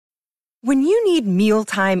When you need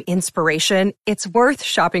mealtime inspiration, it's worth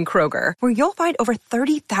shopping Kroger, where you'll find over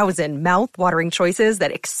 30,000 mouth-watering choices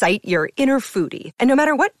that excite your inner foodie. And no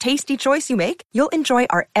matter what tasty choice you make, you'll enjoy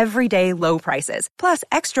our everyday low prices, plus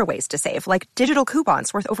extra ways to save, like digital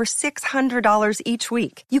coupons worth over $600 each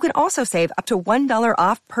week. You can also save up to $1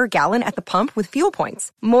 off per gallon at the pump with fuel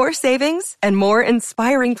points. More savings and more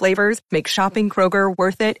inspiring flavors make shopping Kroger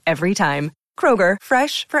worth it every time. Kroger,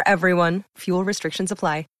 fresh for everyone. Fuel restrictions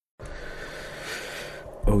apply.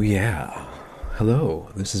 Oh yeah.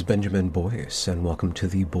 Hello, this is Benjamin Boyce, and welcome to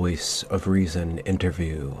the Voice of Reason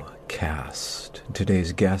interview cast.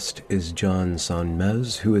 Today's guest is John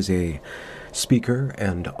Sonmez, who is a speaker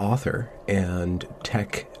and author and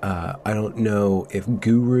tech, I don't know if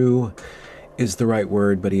guru is the right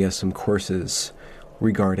word, but he has some courses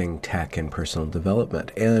regarding tech and personal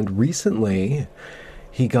development. And recently,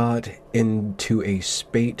 he got into a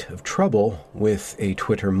spate of trouble with a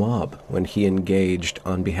Twitter mob when he engaged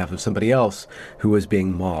on behalf of somebody else who was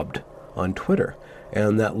being mobbed on Twitter.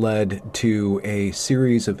 And that led to a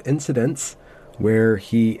series of incidents where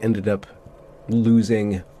he ended up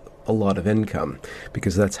losing a lot of income,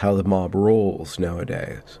 because that's how the mob rolls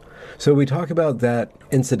nowadays. So we talk about that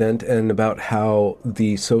incident and about how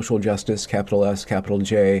the social justice, capital S, capital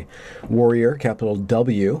J, warrior, capital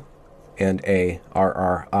W, and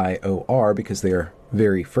A-R-R-I-O-R, because they are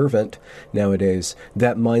very fervent nowadays,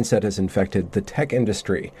 that mindset has infected the tech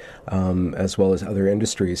industry, as well as other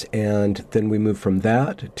industries. And then we move from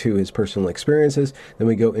that to his personal experiences. Then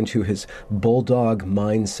we go into his bulldog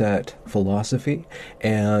mindset philosophy.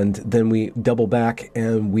 And then we double back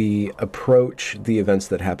and we approach the events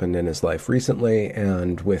that happened in his life recently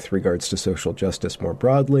and with regards to social justice more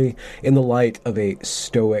broadly in the light of a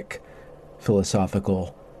stoic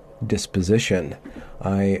philosophical disposition.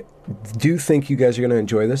 I do think you guys are going to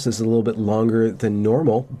enjoy this. This is a little bit longer than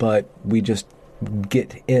normal, but we just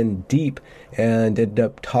get in deep and end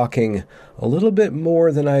up talking a little bit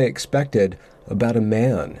more than I expected about a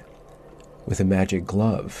man with a magic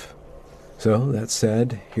glove. So that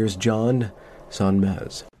said, here's John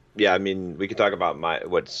Sonmez. Yeah, I mean, we could talk about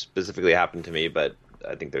what specifically happened to me, but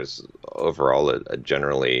I think there's overall a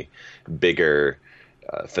generally bigger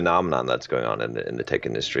phenomenon that's going on in the tech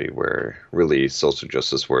industry, where really social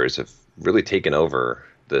justice warriors have really taken over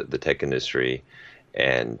the tech industry,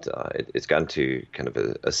 and it's gotten to kind of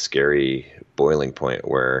a scary boiling point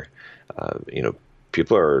where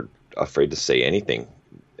people are afraid to say anything,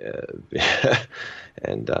 and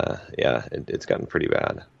it's gotten pretty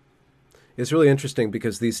bad. It's really interesting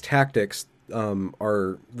because these tactics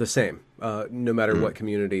are the same, no matter what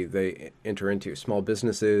community they enter into. Small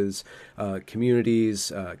businesses,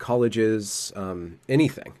 communities, colleges,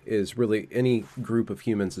 anything is really, any group of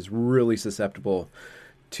humans is really susceptible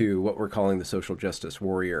to what we're calling the social justice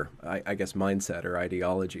warrior, I guess, mindset or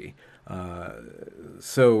ideology. I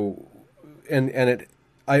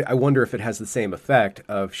wonder if it has the same effect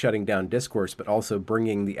of shutting down discourse, but also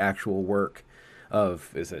bringing the actual work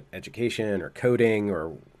of, is it education or coding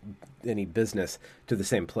or any business, to the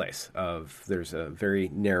same place of there's a very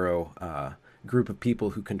narrow group of people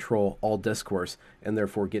who control all discourse and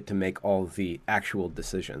therefore get to make all the actual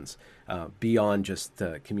decisions beyond just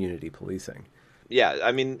community policing. Yeah,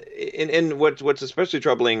 I mean, and what's especially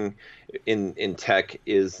troubling in tech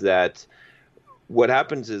is that what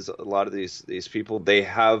happens is a lot of these people,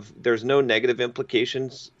 there's no negative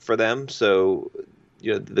implications for them. So,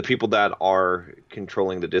 the people that are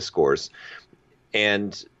controlling the discourse,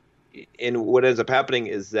 and what ends up happening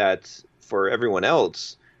is that for everyone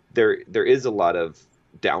else, there is a lot of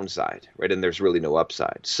downside, right? And there's really no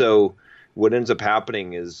upside. So what ends up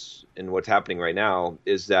happening is, and what's happening right now,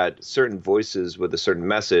 is that certain voices with a certain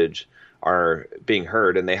message are being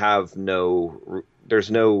heard, and they have there's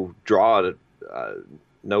no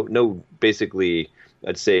basically,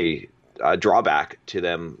 let's say, drawback to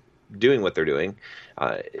them doing what they're doing.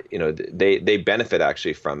 They benefit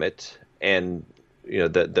actually from it, and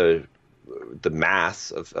the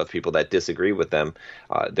mass of people that disagree with them,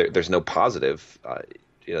 there's no positive.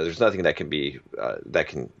 There's nothing that can be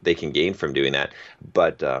they can gain from doing that,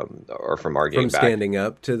 but or from arguing back. From standing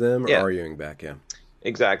up to them or arguing back, yeah.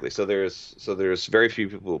 Exactly. So there's very few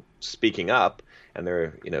people speaking up, and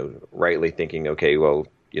they're rightly thinking, okay, well,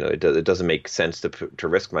 it doesn't make sense to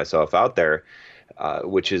risk myself out there,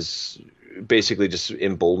 which is basically just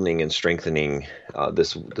emboldening and strengthening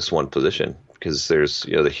this one position, because there's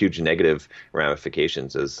the huge negative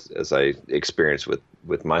ramifications as I experienced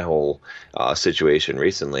with my whole situation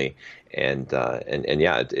recently, and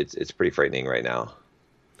yeah, it's pretty frightening right now.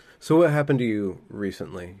 So what happened to you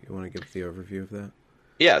recently? You want to give the overview of that?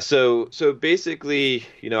 Yeah, so basically,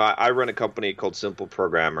 I run a company called Simple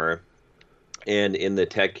Programmer, and in the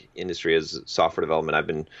tech industry as software development, I've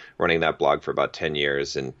been running that blog for about 10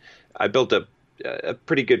 years, and I built up a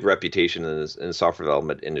pretty good reputation in the software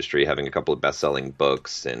development industry, having a couple of best-selling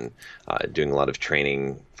books and doing a lot of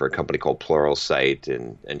training for a company called Pluralsight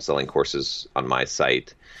and selling courses on my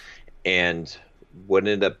site. And what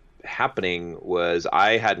ended up happening was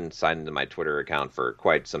I hadn't signed into my Twitter account for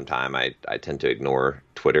quite some time. I tend to ignore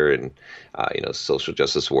Twitter, and social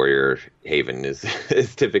justice warrior Haven is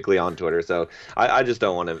is typically on Twitter, so I just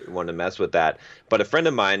don't want to mess with that. But a friend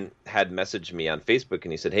of mine had messaged me on Facebook,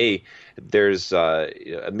 and he said, "Hey, there's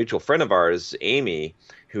a mutual friend of ours, Amy,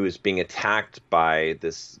 who is being attacked by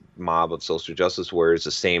this mob of social justice warriors,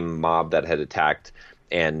 the same mob that had attacked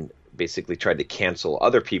and basically tried to cancel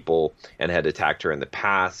other people and had attacked her in the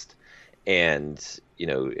past, and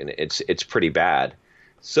and it's pretty bad."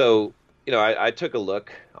 So I took a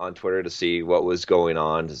look on Twitter to see what was going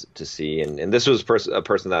on, to see, and this was a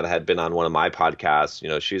person that had been on one of my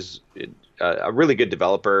podcasts. She's a really good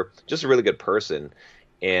developer, just a really good person,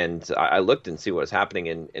 and I looked and see what was happening,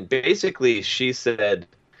 and basically she said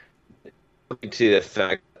something to the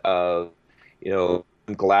effect of,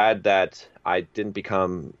 I'm glad that I didn't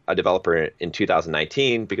become a developer in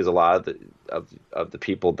 2019, because a lot of the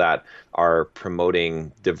people that are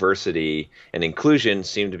promoting diversity and inclusion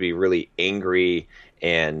seem to be really angry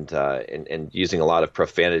and using a lot of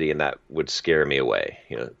profanity, and that would scare me away.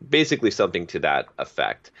 Basically something to that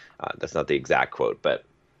effect. That's not the exact quote, but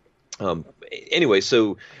anyway,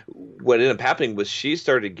 so what ended up happening was she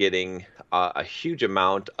started getting a huge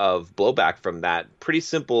amount of blowback from that pretty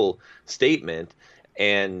simple statement.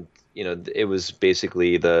 And it was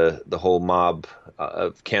basically the whole mob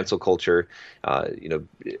of cancel culture,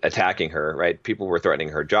 attacking her. Right? People were threatening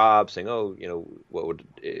her job, saying, "Oh,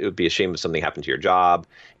 it would be a shame if something happened to your job,"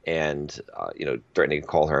 and threatening to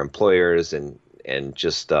call her employers and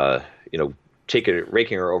just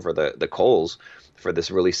raking her over the coals for this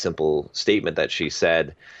really simple statement that she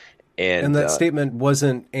said. And that statement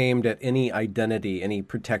wasn't aimed at any identity, any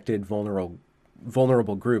protected,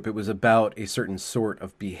 vulnerable group. It was about a certain sort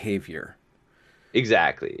of behavior.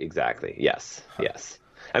 Exactly. Yes. Huh. Yes.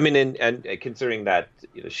 I mean, and considering that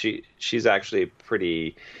she's actually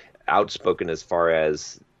pretty outspoken as far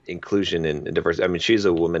as inclusion and diversity. I mean, she's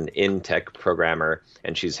a woman in tech programmer,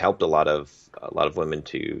 and she's helped a lot of women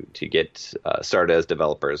to get started as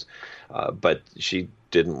developers. But she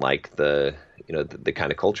didn't like the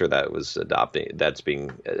kind of culture that's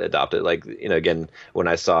being adopted. Like, again, when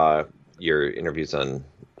I saw your interviews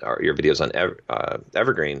or your videos on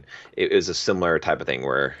Evergreen, it was a similar type of thing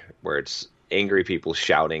where it's angry people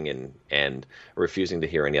shouting and refusing to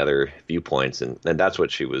hear any other viewpoints, and that's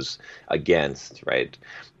what she was against, right?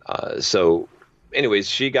 So anyways,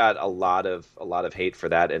 she got a lot of hate for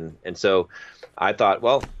that, and so I thought,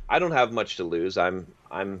 well, I don't have much to lose.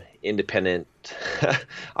 I'm independent.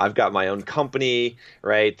 I've got my own company,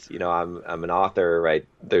 right? I'm an author, right?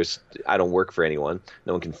 I don't work for anyone.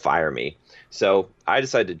 No one can fire me. So I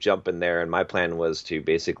decided to jump in there, and my plan was to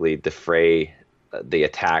basically defray the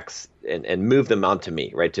attacks and move them onto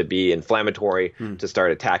me, right? To be inflammatory, to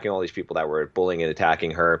start attacking all these people that were bullying and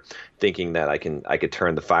attacking her, thinking that I could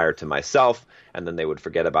turn the fire to myself, and then they would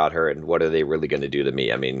forget about her. And what are they really going to do to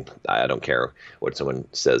me? I mean, I don't care what someone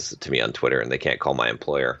says to me on Twitter, and they can't call my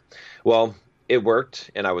employer. Well, it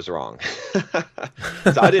worked, and I was wrong.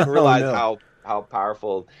 So I didn't realize how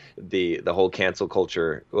powerful the whole cancel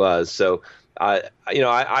culture was. So I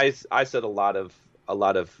said a lot of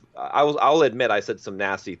I'll admit I said some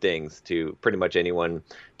nasty things to pretty much anyone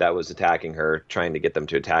that was attacking her, trying to get them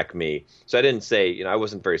to attack me. So I didn't say, I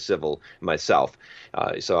wasn't very civil myself.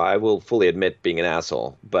 So I will fully admit being an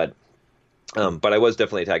asshole, but I was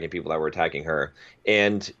definitely attacking people that were attacking her.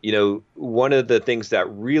 And, one of the things that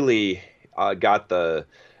really got the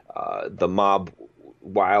mob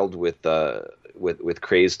wild with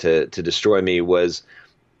craze to destroy me was,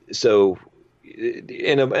 so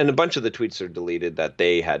and a bunch of the tweets are deleted that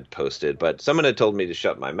they had posted, but someone had told me to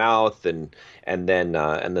shut my mouth, and then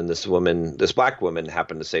this black woman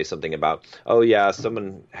happened to say something about, oh yeah,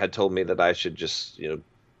 someone had told me that I should just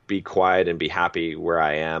be quiet and be happy where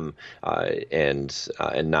I am, and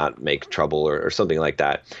not make trouble or something like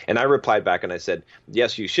that. And I replied back and I said,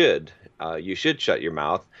 yes, you should. You should shut your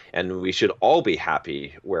mouth, and we should all be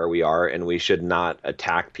happy where we are, and we should not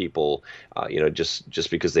attack people, just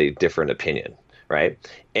because they differ in opinion, right?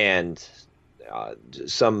 And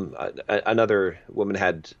another woman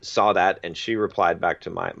had saw that, and she replied back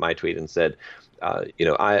to my tweet and said,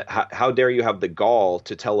 how dare you have the gall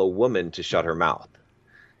to tell a woman to shut her mouth?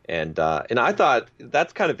 And I thought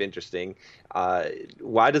that's kind of interesting.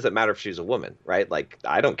 Why does it matter if she's a woman, right? Like,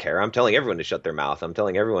 I don't care. I'm telling everyone to shut their mouth. I'm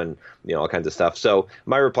telling everyone, all kinds of stuff. So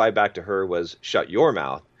my reply back to her was, shut your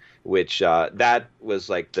mouth, which that was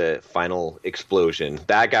like the final explosion.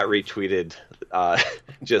 That got retweeted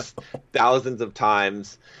just thousands of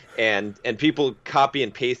times. And people copy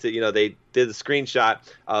and paste it. They did a screenshot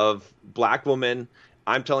of black woman.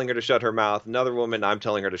 I'm telling her to shut her mouth. Another woman, I'm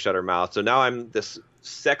telling her to shut her mouth. So now I'm this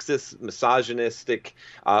sexist, misogynistic,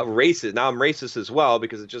 racist. Now I'm racist as well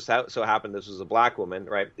because it just so happened this was a black woman,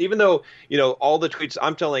 right? Even though, all the tweets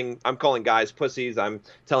I'm calling guys pussies. I'm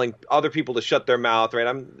telling other people to shut their mouth,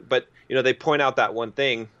 right? But they point out that one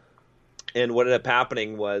thing. And what ended up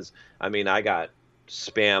happening was, I got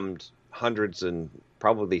spammed hundreds and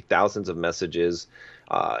probably thousands of messages,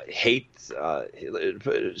 hate,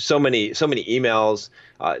 so many emails,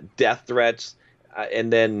 death threats,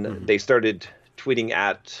 and then they started tweeting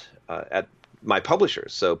at my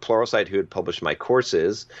publishers. So Pluralsight, who had published my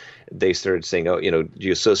courses, they started saying, "Oh, do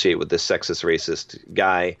you associate with this sexist, racist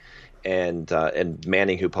guy?" And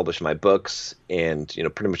Manning, who published my books, and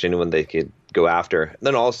pretty much anyone they could go after. And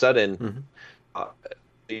then all of a sudden,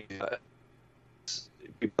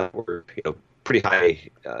 people were pretty high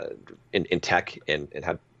in tech and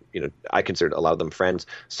had I considered a lot of them friends,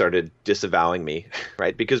 started disavowing me,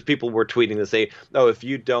 right? Because people were tweeting to say, "Oh, if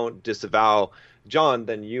you don't disavow John,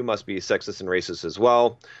 then you must be sexist and racist as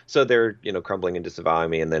well." So they're crumbling and disavowing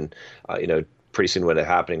me, and then pretty soon what had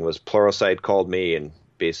happening was Pluralsight called me and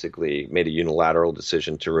basically made a unilateral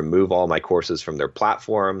decision to remove all my courses from their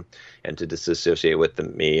platform and to disassociate with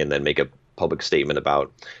me, and then make a public statement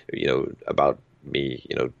about me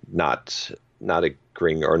not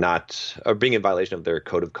agreeing or being in violation of their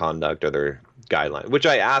code of conduct or their guideline, which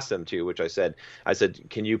I asked them to, which I said,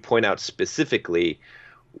 can you point out specifically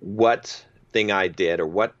what thing I did or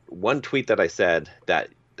what one tweet that I said that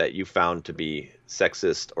you found to be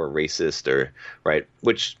sexist or racist or right,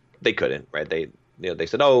 which they couldn't, right? They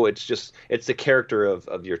said, "Oh, it's the character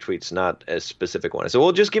of your tweets, not a specific one." I said,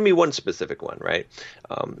 "Well, just give me one specific one," right?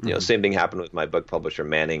 Same thing happened with my book publisher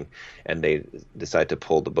Manning, and they decided to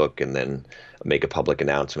pull the book and then make a public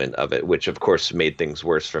announcement of it, which of course made things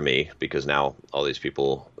worse for me because now all these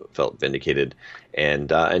people felt vindicated,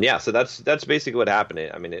 and yeah, so that's basically what happened.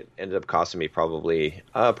 It ended up costing me probably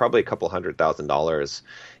a couple $100,000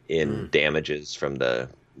 in damages from the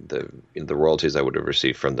royalties I would have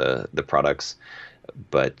received from the products.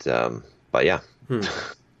 But yeah.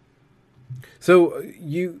 So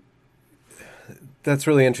that's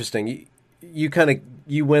really interesting.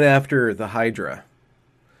 You went after the Hydra.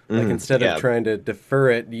 Like instead of trying to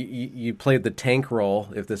defer it, you played the tank role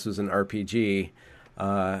if this was an RPG.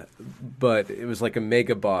 But it was like a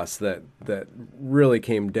mega boss that really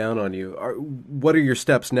came down on you. What are your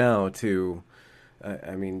steps now to,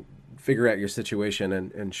 figure out your situation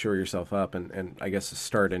and shore yourself up and I guess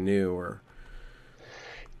start anew or...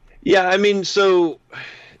 Yeah, so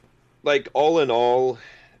like all in all,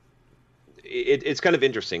 it's kind of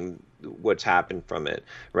interesting what's happened from it,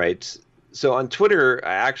 right? So on Twitter,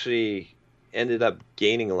 I actually ended up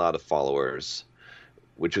gaining a lot of followers,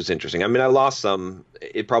 which was interesting. I lost some.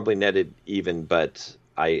 It probably netted even, but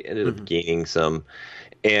I ended up gaining some.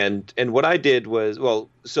 And what I did was,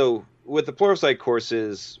 so with the Pluralsight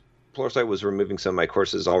courses, Pluralsight was removing some of my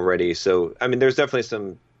courses already. So, there's definitely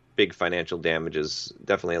some big financial damages.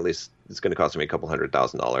 Definitely, at least it's going to cost me a couple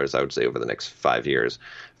 $100,000, I would say, over the next 5 years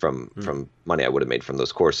from money I would have made from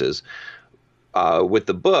those courses. With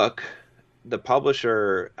the book, the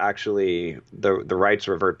publisher actually, the rights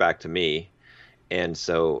revert back to me. And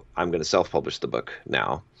so I'm going to self-publish the book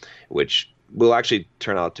now, which will actually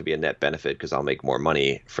turn out to be a net benefit because I'll make more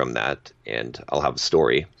money from that, and I'll have a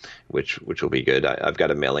story, which will be good. I've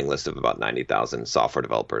got a mailing list of about 90,000 software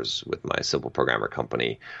developers with my Simple Programmer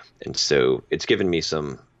company, and so it's given me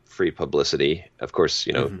some free publicity. Of course,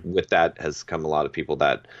 with that has come a lot of people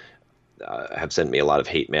that have sent me a lot of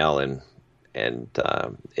hate mail and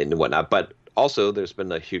whatnot, but also there's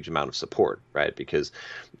been a huge amount of support, right? Because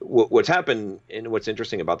what's happened and what's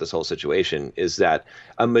interesting about this whole situation is that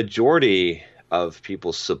a majority of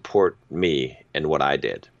people support me and what I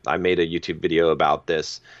did. I made a YouTube video about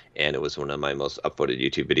this, and it was one of my most upvoted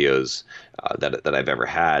YouTube videos that I've ever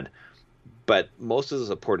had. But most of the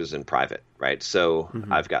support is in private, right? So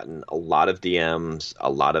I've gotten a lot of DMs, a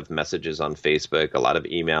lot of messages on Facebook, a lot of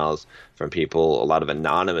emails from people, a lot of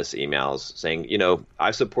anonymous emails saying,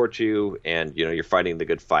 I support you, and you're fighting the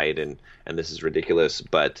good fight, and this is ridiculous.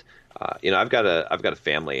 But I've got a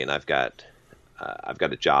family, and I've got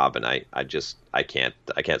a job, and I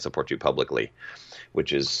can't support you publicly.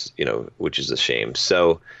 which is a shame.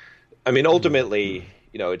 So, I mean, ultimately,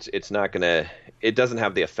 it's not it doesn't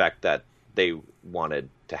have the effect that they wanted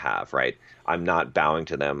to have, right? I'm not bowing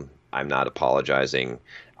to them. I'm not apologizing.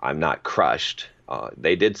 I'm not crushed.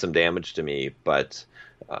 They did some damage to me, but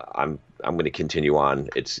I'm going to continue on.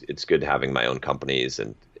 It's good having my own companies,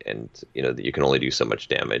 and you can only do so much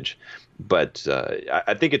damage. But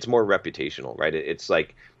I think it's more reputational, right? It's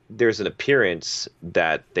like there's an appearance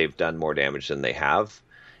that they've done more damage than they have,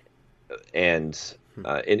 and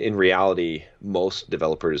in reality, most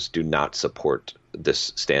developers do not support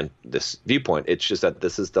this viewpoint. It's just that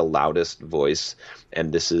this is the loudest voice,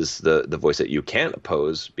 and this is the voice that you can't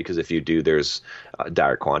oppose, because if you do, there's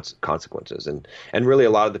dire consequences. And really, a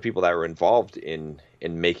lot of the people that were involved in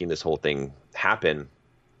making this whole thing happen,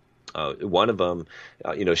 one of them,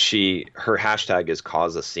 her hashtag is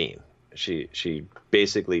cause a scene. She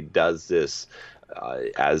basically does this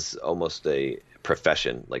as almost a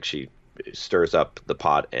profession. Like, she stirs up the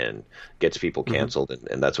pot and gets people canceled,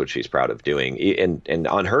 and that's what she's proud of doing. And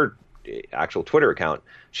on her actual Twitter account,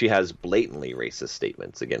 she has blatantly racist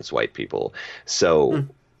statements against white people. So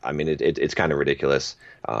I mean, it's kind of ridiculous.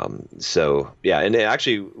 So yeah, and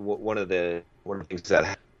actually one of the things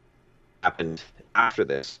that happened after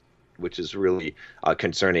this, which is really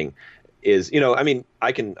concerning, is, I mean,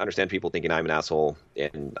 I can understand people thinking I'm an asshole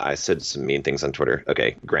and I said some mean things on Twitter.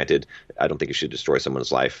 Okay, granted, I don't think you should destroy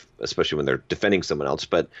someone's life, especially when they're defending someone else.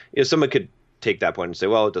 But someone could take that point and say,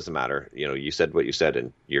 well, it doesn't matter. You said what you said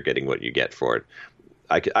and you're getting what you get for it.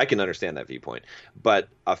 I can understand that viewpoint. But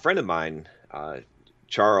a friend of mine,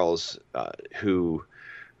 Charles, who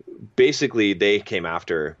basically they came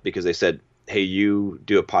after because they said, hey, you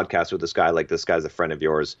do a podcast with this guy, like this guy's a friend of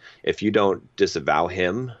yours. If you don't disavow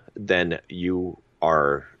him, then you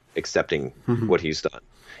are accepting what he's done.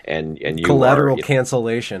 And you collateral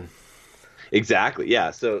cancellation. Exactly.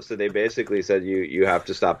 Yeah. So they basically said you have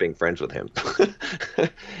to stop being friends with him.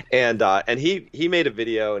 and he made a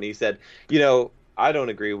video and he said, I don't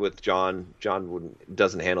agree with John. John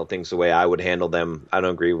doesn't handle things the way I would handle them. I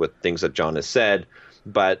don't agree with things that John has said,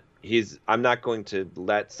 but I'm not going to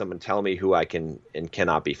let someone tell me who I can and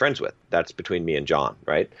cannot be friends with. That's between me and John,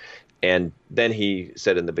 right? And then he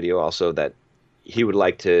said in the video also that he would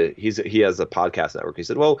like to. He has a podcast network. He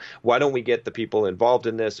said, "Well, why don't we get the people involved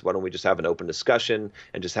in this? Why don't we just have an open discussion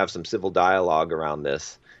and just have some civil dialogue around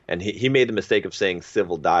this?" And he made the mistake of saying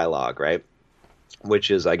civil dialogue, right? Which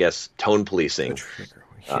is, I guess, tone policing.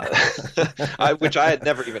 Which I had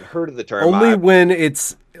never even heard of the term. Only when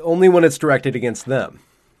it's directed against them.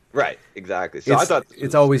 Right, exactly. So I thought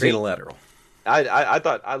it's always unilateral. I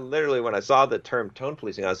thought literally when I saw the term tone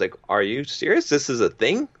policing, I was like, "Are you serious? This is a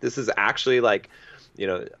thing? This is actually like,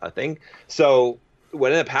 a thing?" So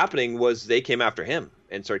what ended up happening was they came after him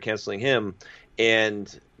and started canceling him,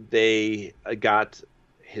 and they got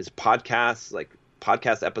his podcasts, like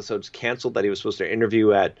podcast episodes, canceled that he was supposed to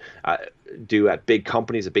interview do at big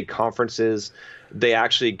companies, at big conferences. They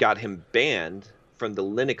actually got him banned from the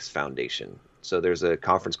Linux Foundation. So there's a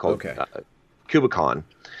conference called KubeCon,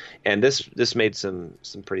 and this made some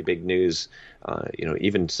pretty big news.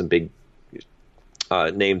 Even some big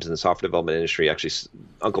names in the software development industry. Actually,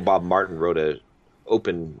 Uncle Bob Martin wrote a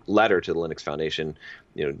open letter to the Linux Foundation,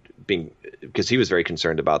 because he was very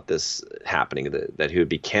concerned about this happening, that he would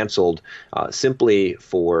be canceled simply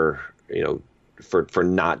for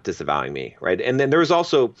not disavowing me, right? And then there was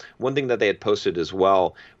also one thing that they had posted as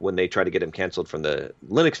well when they tried to get him canceled from the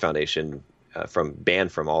Linux Foundation,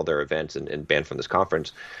 banned from all their events and banned from this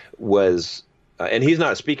conference, was and he's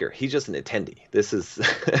not a speaker, he's just an attendee. This is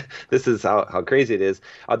this is how crazy it is.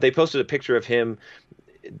 They posted a picture of him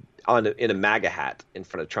in a MAGA hat in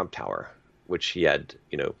front of Trump Tower, which he had,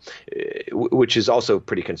 which is also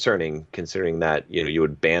pretty concerning, considering that you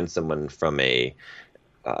would ban someone from an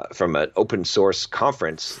open source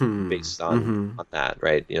conference based on that,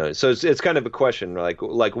 right? So it's kind of a question, like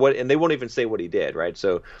what, and they won't even say what he did, right?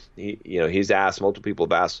 So he's asked, multiple people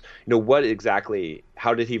have asked, what exactly,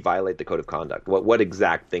 how did he violate the code of conduct? What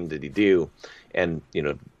exact thing did he do? And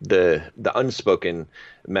the unspoken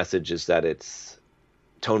message is that it's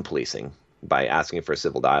tone policing by asking for a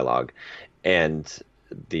civil dialogue, and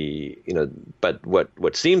but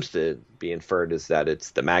what seems to be inferred is that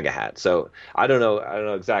it's the MAGA hat. So I don't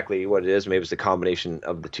know exactly what it is. Maybe it's a combination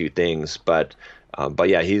of the two things, but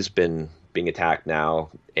yeah, he's been being attacked now,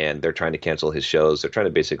 and they're trying to cancel his shows. They're trying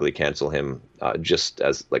to basically cancel him, just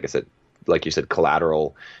as, like you said,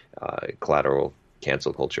 collateral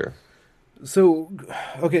cancel culture. So,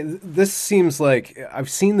 okay, this seems like I've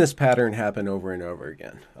seen this pattern happen over and over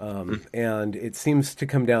again. And it seems to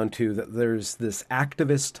come down to that there's this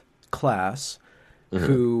activist class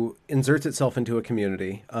who inserts itself into a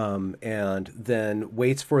community and then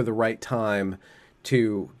waits for the right time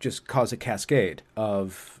to just cause a cascade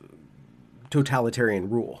of totalitarian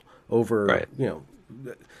rule over, Right.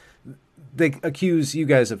 They accuse you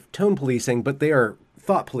guys of tone policing, but they are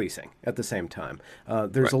thought policing at the same time.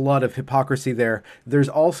 There's a lot of hypocrisy there. There's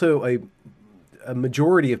also a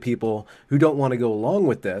majority of people who don't want to go along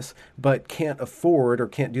with this, but can't afford or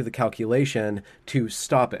can't do the calculation to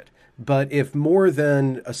stop it. But if more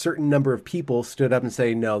than a certain number of people stood up and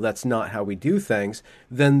say, no, that's not how we do things,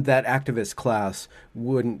 then that activist class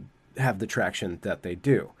wouldn't have the traction that they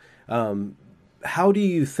do. How do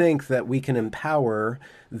you think that we can empower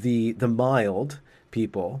the mild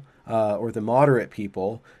people or the moderate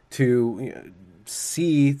people to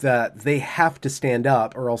see that they have to stand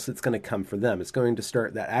up, or else it's going to come for them? It's going to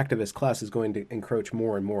start, that activist class is going to encroach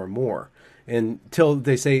more and more and more until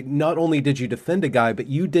they say, not only did you defend a guy, but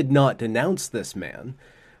you did not denounce this man.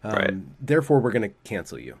 Right. Therefore, we're going to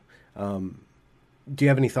cancel you. Do you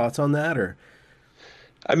have any thoughts on that? Or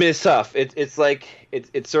I mean, it's tough. It's like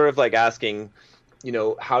it's sort of like asking,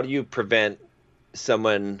 how do you prevent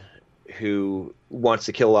someone who wants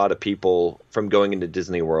to kill a lot of people from going into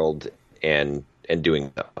Disney World and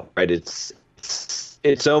doing so, right?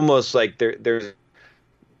 It's almost like there's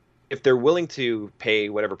if they're willing to pay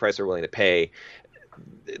whatever price they're willing to pay,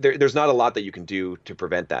 there's not a lot that you can do to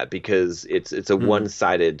prevent that, because it's a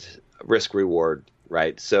one-sided risk reward.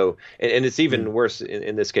 Right. So, and it's even worse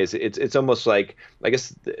in this case. It's almost like, I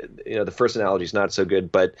guess, the first analogy is not so good,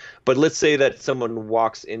 but let's say that someone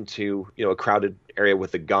walks into, a crowded area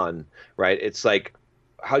with a gun, right? It's like,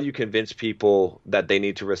 how do you convince people that they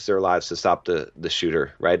need to risk their lives to stop the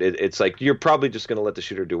shooter, right? It's like, you're probably just going to let the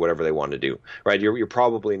shooter do whatever they want to do, right? You're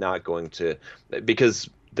probably not going to, because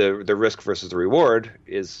the risk versus the reward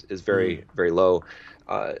is very, very low,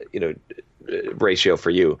 ratio for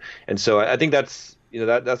you. And so I think that's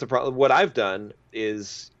the problem. What I've done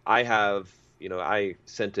is I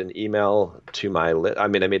sent an email to my list. I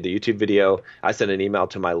mean, I made the YouTube video. I sent an email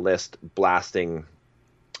to my list blasting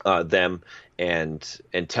them and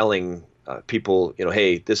telling people,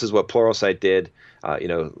 hey, this is what Pluralsight did.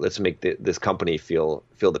 Let's make this company feel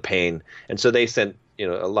the pain. And so they sent,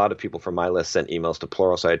 a lot of people from my list sent emails to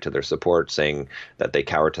Pluralsight to their support saying that they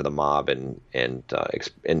cowered to the mob and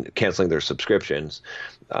canceling their subscriptions.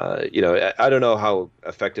 I don't know how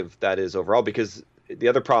effective that is overall, because the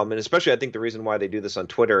other problem, and especially I think the reason why they do this on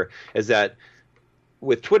Twitter, is that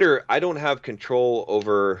with Twitter, I don't have control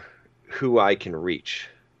over who I can reach.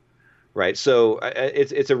 Right. So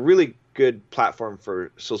it's a really good platform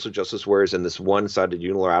for social justice warriors and this one-sided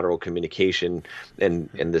unilateral communication and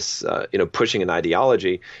this, pushing an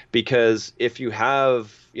ideology, because if you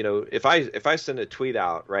have, if I send a tweet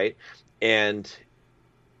out, right, and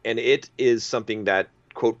it is something that,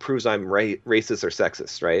 quote, proves I'm racist or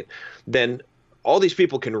sexist, right, then all these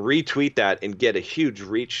people can retweet that and get a huge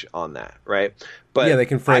reach on that. Right. But yeah, they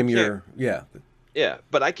can frame Yeah,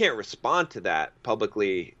 but I can't respond to that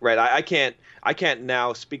publicly, right? I can't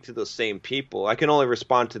now speak to those same people. I can only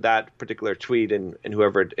respond to that particular tweet and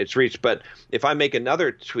whoever it's reached. But if I make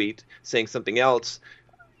another tweet saying something else,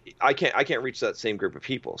 I can't reach that same group of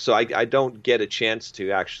people. So I don't get a chance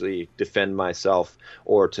to actually defend myself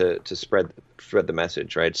or to spread the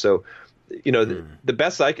message, right? So, the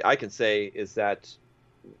best I can say is that,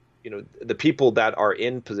 the people that are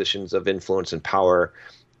in positions of influence and power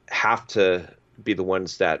have to be the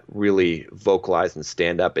ones that really vocalize and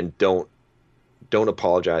stand up and don't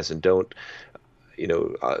apologize and don't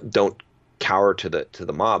cower to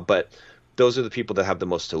the mob. But those are the people that have the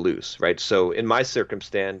most to lose, right? So in my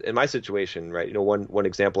situation, right, one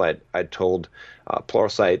example I told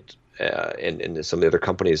Pluralsight and some of the other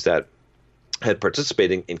companies that had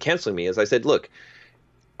participated in canceling me is I said, look,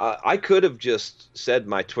 I could have just said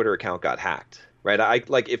my Twitter account got hacked. Right.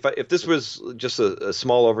 If this was just a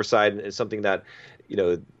small oversight and something that,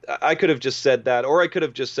 I could have just said that, or I could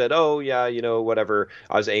have just said, oh, yeah, whatever.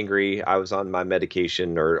 I was angry. I was on my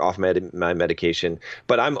medication or off my medication.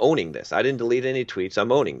 But I'm owning this. I didn't delete any tweets.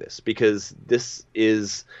 I'm owning this because this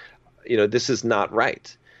is not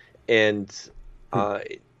right. And,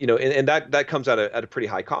 and that comes at a pretty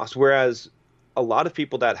high cost. Whereas a lot of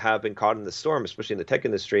people that have been caught in the storm, especially in the tech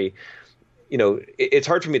industry, it's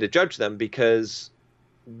hard for me to judge them, because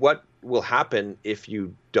what will happen if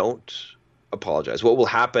you don't apologize? What will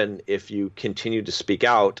happen if you continue to speak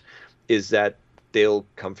out is that they'll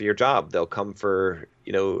come for your job. They'll come for,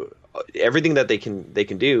 everything that they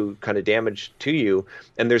can do kind of damage to you.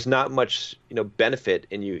 And there's not much, benefit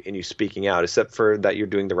in you speaking out, except for that you're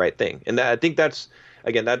doing the right thing. And I think that's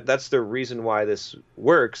the reason why this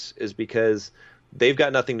works, is because they've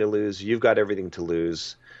got nothing to lose. You've got everything to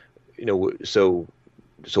lose. So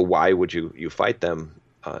why would you fight them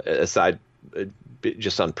aside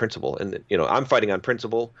just on principle? And I'm fighting on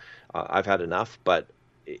principle. I've had enough, but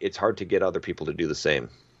it's hard to get other people to do the same.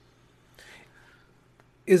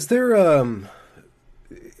 Is there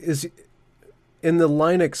is in the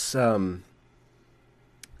Linux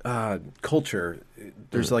culture,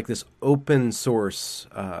 there's like this open source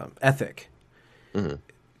ethic. Mm-hmm.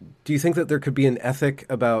 Do you think that there could be an ethic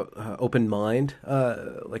about open mind,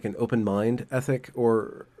 like an open mind ethic,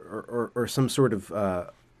 or some sort of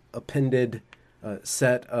appended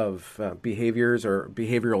set of behaviors or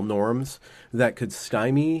behavioral norms that could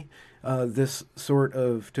stymie this sort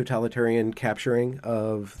of totalitarian capturing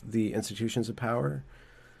of the institutions of power?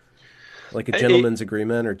 Like a gentleman's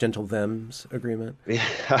agreement or gentle them's agreement?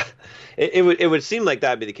 Yeah, it would seem like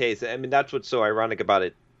that'd be the case. I mean, that's what's so ironic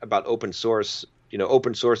about open source.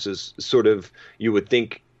 Open source is sort of, you would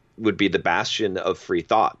think, would be the bastion of free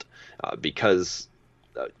thought because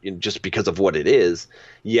just because of what it is.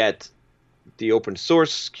 Yet the open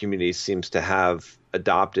source community seems to have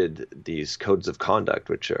adopted these codes of conduct,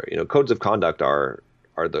 which are, codes of conduct are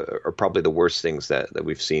probably the worst things that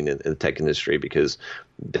we've seen in the tech industry, because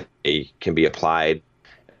they can be applied,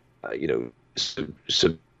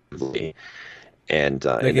 subjectively, and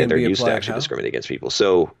they're used to actually discriminate against people.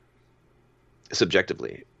 So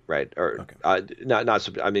subjectively, right? Or okay.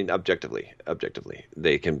 Objectively,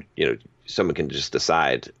 they can, someone can just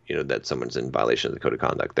decide, that someone's in violation of the code of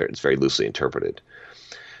conduct. There, it's very loosely interpreted.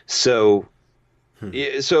 So,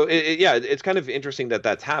 it's kind of interesting that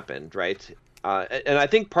that's happened, right? And I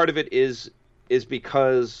think part of it is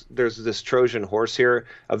because there's this Trojan horse here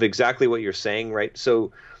of exactly what you're saying, right?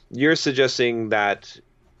 So you're suggesting that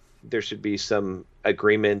there should be some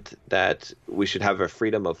agreement that we should have a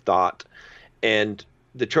freedom of thought, and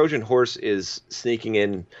the Trojan horse is sneaking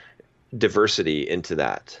in diversity into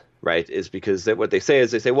that, right? Is because what they say,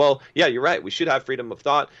 well, yeah, you're right. We should have freedom of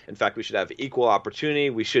thought. In fact, we should have equal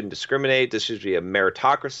opportunity. We shouldn't discriminate. This should be a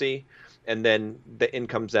meritocracy. And then in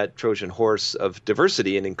comes that Trojan horse of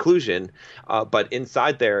diversity and inclusion. But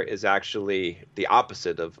inside there is actually the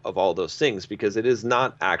opposite of all those things, because it is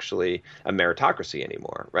not actually a meritocracy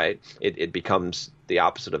anymore, right? It becomes the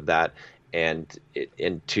opposite of that. And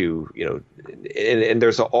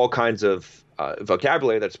there's all kinds of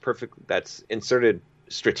vocabulary that's inserted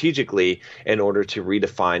strategically in order to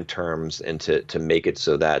redefine terms and to make it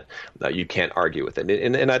so that you can't argue with it.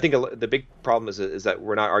 And I think the big problem is that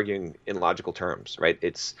we're not arguing in logical terms, right?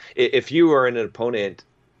 It's, if you are an opponent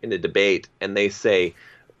in a debate and they say,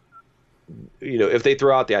 if they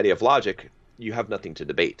throw out the idea of logic, you have nothing to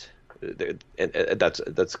debate. And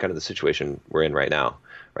that's kind of the situation we're in right now,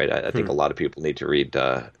 right? I think a lot of people need to read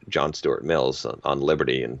John Stuart Mill's on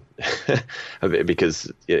liberty, and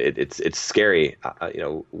because it's scary,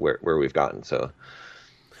 where we've gotten. So,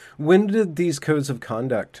 when did these codes of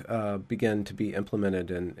conduct begin to be implemented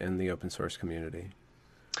in the open source community?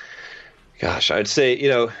 Gosh, I'd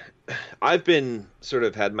say I've been sort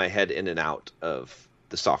of had my head in and out of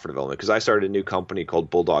the software development, because I started a new company called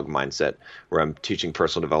Bulldog Mindset, where I'm teaching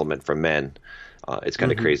personal development for men. It's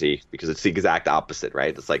kind of crazy because it's the exact opposite,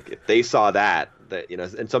 right? It's like if they saw that,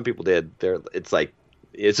 and some people did, it's like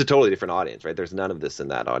it's a totally different audience, right? There's none of this in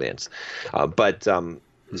that audience.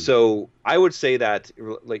 So I would say that,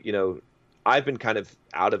 I've been kind of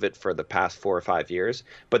out of it for the past 4 or 5 years,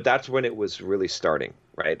 but that's when it was really starting,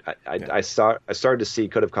 right? I started to see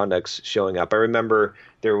code of conducts showing up. I remember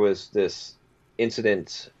there was this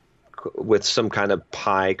incident with some kind of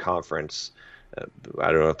Pi conference.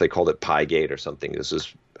 I don't know if they called it Pi-gate or something. This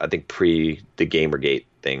was, I think, pre the Gamergate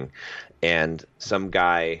thing. And some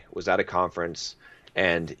guy was at a conference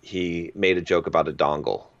and he made a joke about a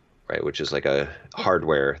dongle, right? Which is like a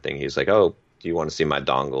hardware thing. He's like, "Oh, do you want to see my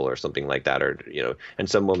dongle?" or something like that. Or, and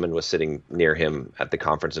some woman was sitting near him at the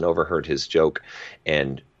conference and overheard his joke,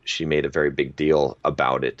 and she made a very big deal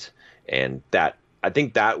about it. And I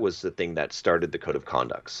think that was the thing that started the code of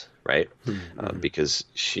conducts, right? Because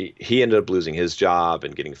he ended up losing his job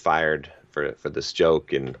and getting fired for this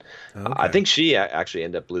joke, and I think she actually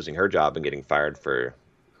ended up losing her job and getting fired for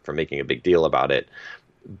making a big deal about it.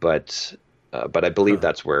 But I believe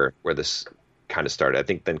that's where this kind of started. I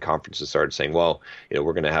think then conferences started saying, well,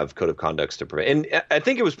 we're going to have code of conducts to prevent. And I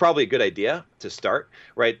think it was probably a good idea to start,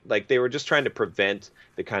 right? Like they were just trying to prevent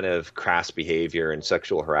the kind of crass behavior and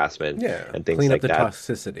sexual harassment and things like that. Clean up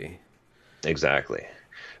the toxicity. Exactly.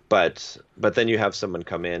 But then you have someone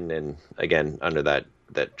come in and, again, under that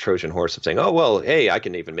that Trojan horse of saying, oh, well, hey, I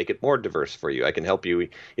can even make it more diverse for you. I can help you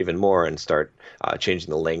even more and start changing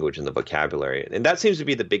the language and the vocabulary. And that seems to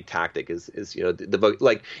be the big tactic is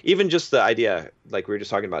like even just the idea, like we were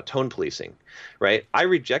just talking about tone policing, right? I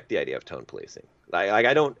reject the idea of tone policing.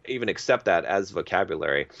 I don't even accept that as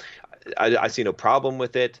vocabulary. I see no problem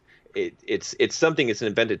with it. It's something. It's an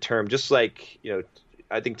invented term, just like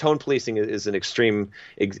I think tone policing is an extreme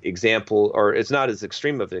example, or it's not as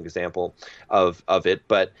extreme of an example of it.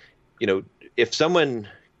 But if someone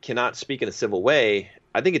cannot speak in a civil way,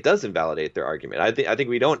 I think it does invalidate their argument. I think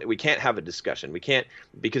we can't have a discussion. We can't,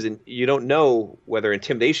 because you don't know whether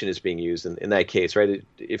intimidation is being used in that case, right?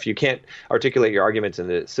 If you can't articulate your arguments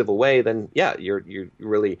in a civil way, then yeah, you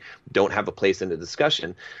really don't have a place in the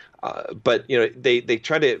discussion. But they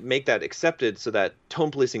try to make that accepted so that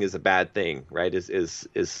tone policing is a bad thing, right? Is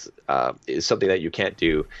something that you can't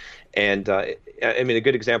do. And I mean, a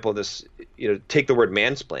good example of this, take the word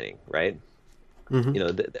mansplaining, right?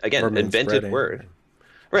 Mm-hmm. Again, invented word.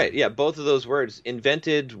 Right. Yeah. Both of those words,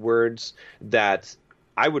 invented words that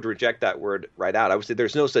I would reject that word right out. I would say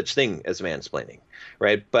there's no such thing as mansplaining.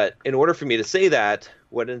 Right. But in order for me to say that,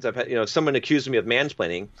 what ends up, if someone accuses me of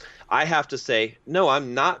mansplaining, I have to say, no,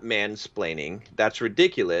 I'm not mansplaining. That's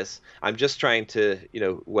ridiculous. I'm just trying to,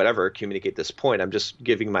 communicate this point. I'm just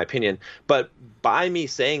giving my opinion. But by me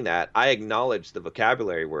saying that, I acknowledge the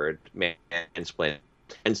vocabulary word mansplaining.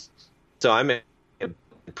 And so I'm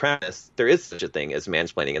premise there is such a thing as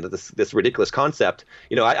mansplaining, and this ridiculous concept.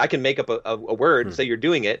 I can make up a word, say you're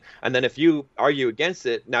doing it, and then if you argue against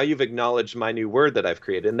it, now you've acknowledged my new word that I've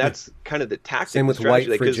created, and that's kind of the tactic. Same with white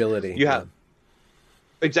fragility. You have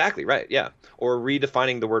exactly right, yeah. Or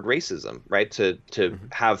redefining the word racism, right? To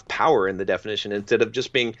have power in the definition instead of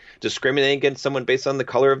just being discriminating against someone based on the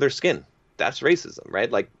color of their skin. That's racism, right?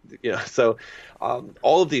 So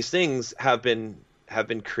all of these things have been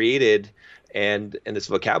created. And this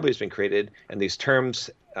vocabulary has been created, and these terms,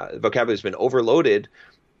 vocabulary has been overloaded,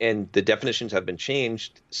 and the definitions have been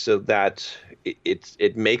changed so that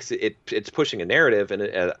it's pushing a narrative and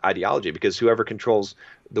an ideology, because whoever controls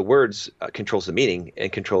the words controls the meaning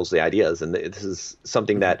and controls the ideas. And this is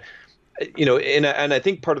something that, and I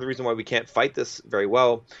think part of the reason why we can't fight this very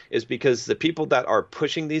well is because the people that are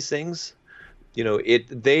pushing these things,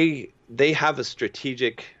 they have a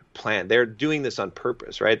strategic plan. They're doing this on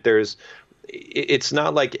purpose, right? It's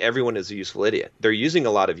not like everyone is a useful idiot. They're using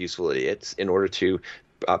a lot of useful idiots in order to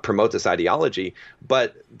promote this ideology,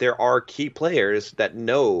 but there are key players that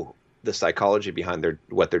know the psychology behind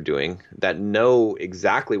what they're doing, that know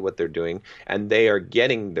exactly what they're doing, and they are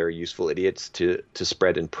getting their useful idiots to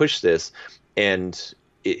spread and push this. And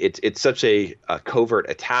it's such a covert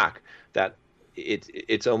attack that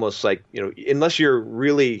it's almost like, unless you're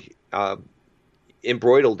really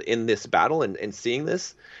embroiled in this battle and seeing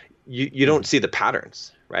this, you don't see the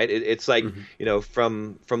patterns, right? It's like,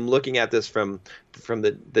 from looking at this from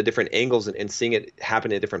the different angles and seeing it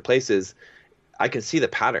happen in different places, I can see the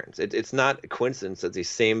patterns. It's not a coincidence that these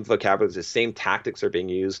same vocabularies, the same tactics are being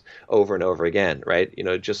used over and over again, right?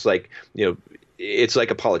 Just like, it's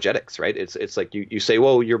like apologetics, right? It's like you say,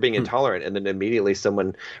 well, you're being intolerant, and then immediately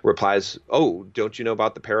someone replies, oh, don't you know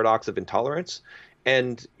about the paradox of intolerance?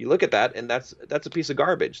 And you look at that, and that's a piece of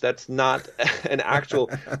garbage. That's not an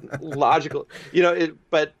actual logical,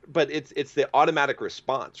 but it's the automatic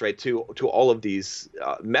response, right, to all of these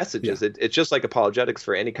messages. Yeah. It's just like apologetics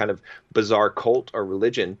for any kind of bizarre cult or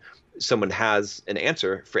religion. Someone has an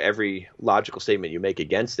answer for every logical statement you make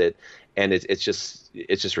against it, and it's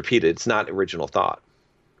just repeated. It's not original thought.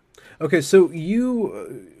 Okay, so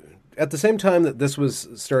you. At the same time that this was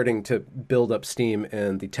starting to build up steam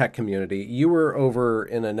in the tech community, you were over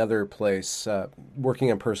in another place working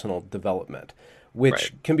on personal development,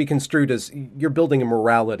 which can be construed as you're building a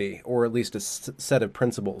morality or at least a set of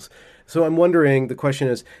principles. So I'm wondering, the question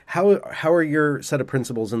is, how are your set of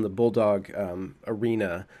principles in the Bulldog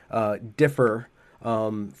arena differ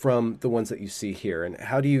from the ones that you see here? And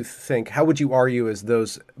how would you argue as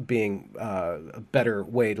those being a better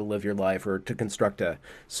way to live your life or to construct a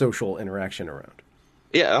social interaction around?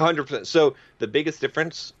 Yeah, 100%. So the biggest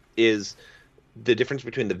difference is the difference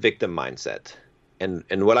between the victim mindset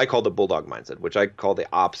and what I call the Bulldog mindset, which I call the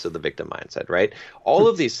opposite of the victim mindset, right? All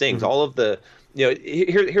of these things, all of the,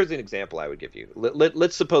 here's an example I would give you.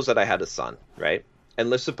 Let's suppose that I had a son, right?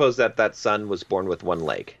 And let's suppose that son was born with one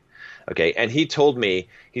leg. Okay, and he told me,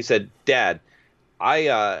 he said, Dad,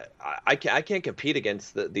 I can't compete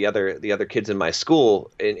against the other kids in my school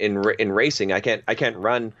in racing. I can't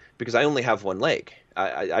run because I only have one leg.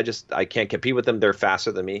 I can't compete with them. They're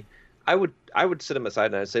faster than me. I would sit him aside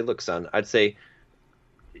and I'd say, look, son, I'd say,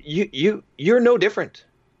 you're no different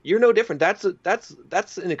you're no different. That's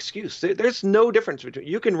an excuse. There's no difference between,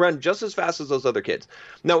 you can run just as fast as those other kids.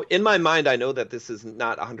 Now, in my mind, I know that this is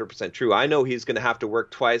not 100% true. I know he's going to have to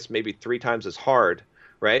work twice, maybe 3 times as hard,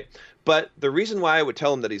 right? But the reason why I would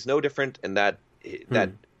tell him that he's no different and that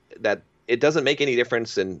it doesn't make any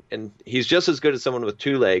difference and he's just as good as someone with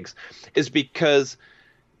 2 legs is because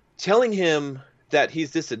telling him that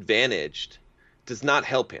he's disadvantaged does not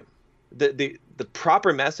help him. The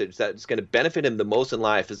proper message that's going to benefit him the most in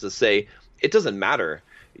life is to say, it doesn't matter.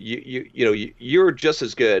 You're just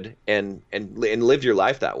as good and live your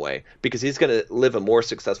life that way, because he's going to live a more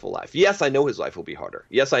successful life. Yes, I know his life will be harder.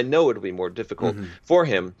 Yes, I know it'll be more difficult for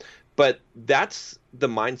him, but that's the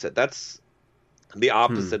mindset. That's the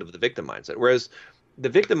opposite of the victim mindset. Whereas the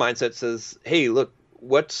victim mindset says, hey, look,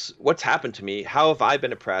 what's happened to me? How have I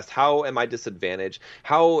been oppressed? How am I disadvantaged?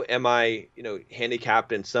 How am I,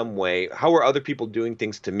 handicapped in some way? How are other people doing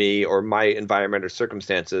things to me or my environment or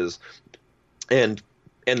circumstances? And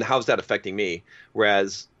how's that affecting me?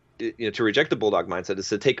 Whereas, to reject the bulldog mindset is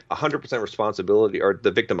to take 100% responsibility, or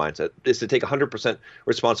the victim mindset is to take 100%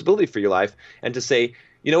 responsibility for your life and to say,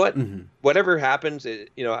 you know what, whatever happens,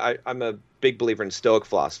 I'm a big believer in Stoic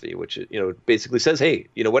philosophy, which, basically says, hey,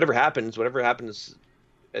 whatever happens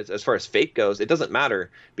as far as fate goes, it doesn't matter,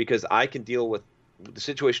 because I can deal with the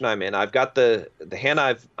situation I'm in. I've got the hand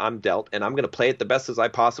I'm dealt, and I'm going to play it the best as I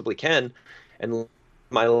possibly can, and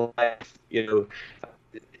my life,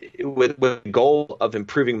 with the goal of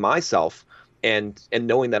improving myself and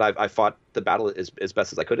knowing that I fought the battle as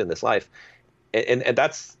best as I could in this life. And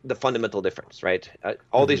that's the fundamental difference, right?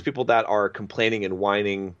 All these people that are complaining and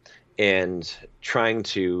whining and trying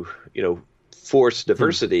to, force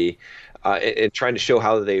diversity and trying to show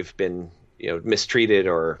how they've been, mistreated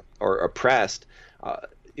or oppressed,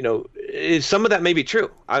 some of that may be true.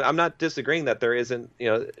 I'm not disagreeing that there isn't,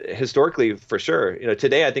 historically for sure.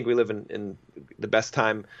 Today I think we live in the best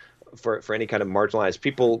time for any kind of marginalized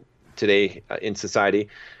people today in society.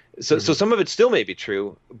 So some of it still may be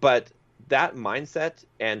true, but that mindset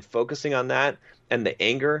and focusing on that and the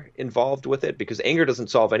anger involved with it, because anger doesn't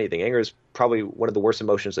solve anything. Anger is probably one of the worst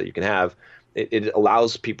emotions that you can have. It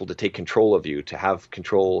allows people to take control of you, to have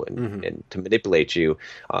control and to manipulate you.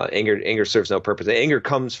 Anger serves no purpose. Anger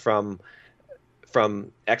comes from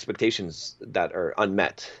expectations that are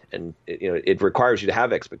unmet, and it requires you to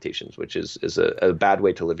have expectations, which is a bad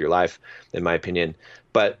way to live your life, in my opinion.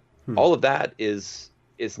 But all of that is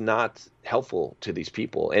not helpful to these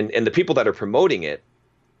people, and the people that are promoting it,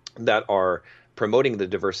 that are promoting the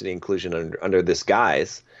diversity inclusion under this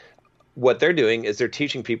guise, what they're doing is they're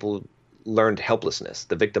teaching people learned helplessness,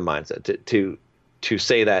 the victim mindset, to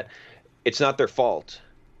say that it's not their fault.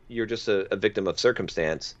 You're just a victim of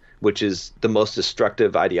circumstance, which is the most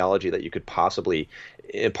destructive ideology that you could possibly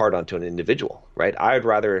impart onto an individual, right? I'd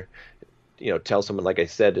rather, tell someone, like I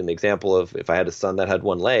said, an example of if I had a son that had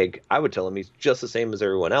 1 leg, I would tell him he's just the same as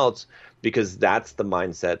everyone else, because that's the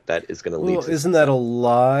mindset that is going to lead to. Isn't that a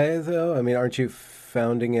lie, though? I mean, aren't you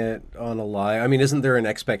founding it on a lie? I mean, isn't there an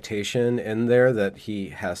expectation in there that he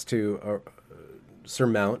has to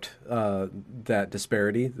surmount that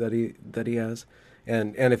disparity that he has?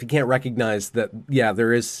 And if he can't recognize that,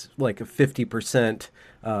 there is like a 50%,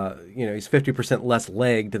 he's 50% less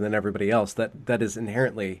legged than everybody else, that is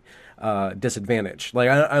inherently disadvantaged. Like,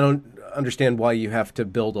 I don't understand why you have to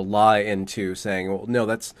build a lie into saying, well, no,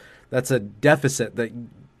 that's a deficit that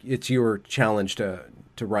it's your challenge to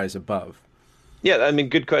rise above. Yeah, I mean,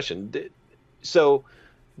 good question. So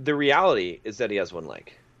the reality is that he has 1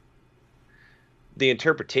 leg. The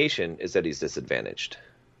interpretation is that he's disadvantaged.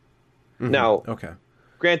 Now,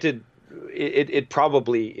 granted, it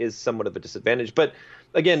probably is somewhat of a disadvantage, but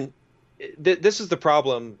again, this is the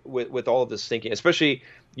problem with all of this thinking, especially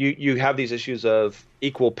you have these issues of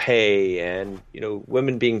equal pay and,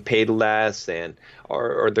 women being paid less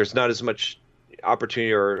or there's not as much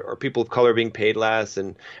opportunity or people of color being paid less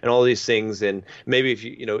and all these things. And maybe if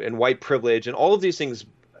and white privilege and all of these things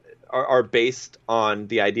are based on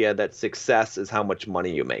the idea that success is how much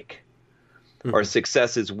money you make. Or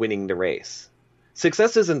success is winning the race.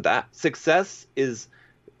 Success isn't that. Success is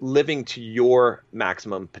living to your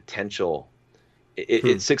maximum potential.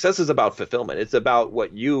 Success is about fulfillment. It's about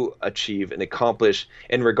what you achieve and accomplish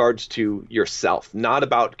in regards to yourself, not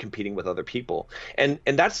about competing with other people. And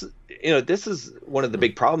that's, this is one of the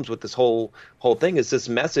big problems with this whole thing is this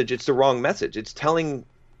message. It's the wrong message. It's telling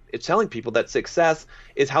people that success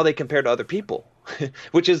is how they compare to other people,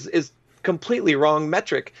 which is completely wrong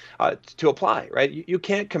metric to apply, right? You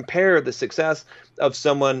can't compare the success of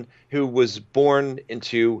someone who was born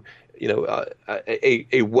into,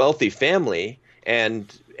 a wealthy family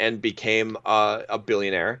and and became a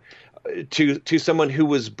billionaire, to someone who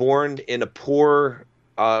was born in a poor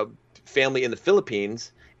family in the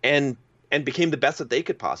Philippines and became the best that they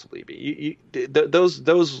could possibly be.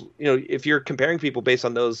 Those if you're comparing people based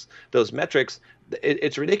on those metrics,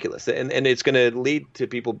 it's ridiculous, and it's going to lead to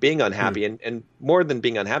people being unhappy, and more than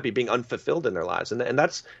being unhappy, being unfulfilled in their lives, and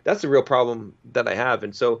that's the real problem that I have.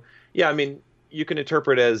 And so, yeah, I mean, you can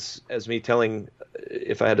interpret as me telling,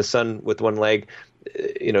 if I had a son with one leg,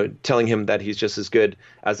 telling him that he's just as good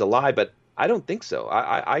as a lie, but I don't think so.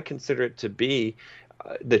 I consider it to be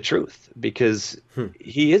the truth, because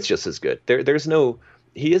he is just as good.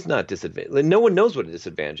 He is not disadvantaged. No one knows what a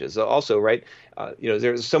disadvantage is. Also, right?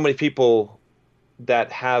 There's so many people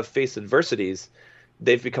that have faced adversities.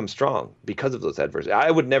 They've become strong because of those adversities.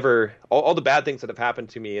 I would never, all the bad things that have happened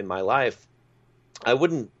to me in my life, I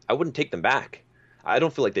wouldn't take them back. I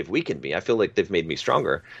don't feel like they've weakened me. I feel like they've made me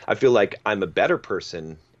stronger. I feel like I'm a better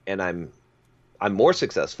person, and I'm more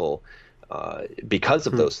successful because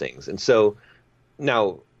of those things. And so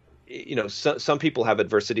now, some people have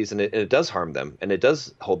adversities, and it does harm them, and it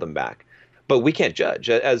does hold them back. But we can't judge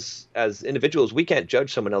as individuals. We can't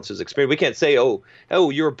judge someone else's experience. We can't say, oh,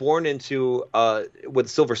 you were born into with a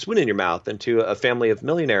silver spoon in your mouth into a family of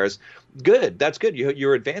millionaires. Good, that's good.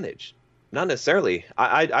 You're advantaged. Not necessarily.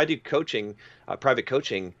 I do coaching, private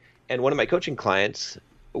coaching, and one of my coaching clients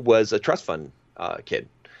was a trust fund kid,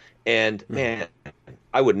 and man,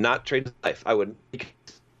 I would not trade his life. I would.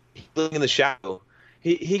 He's living in the shadow.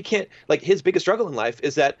 He can't, like, his biggest struggle in life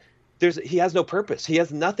is that he has no purpose. He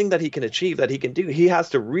has nothing that he can achieve, that he can do. He has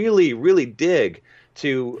to really, really dig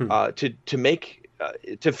to make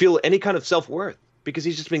to feel any kind of self-worth, because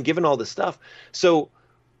he's just been given all this stuff. So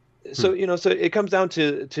it comes down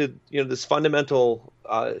to this fundamental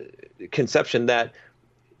conception that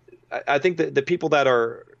I think that the people that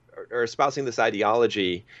are espousing this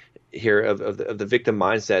ideology here of the victim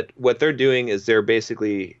mindset, what they're doing is they're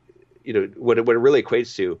basically, what it really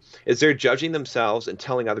equates to is they're judging themselves and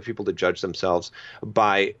telling other people to judge themselves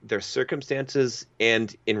by their circumstances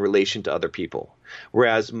and in relation to other people.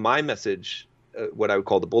 Whereas my message, what I would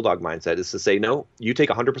call the bulldog mindset, is to say, no, you take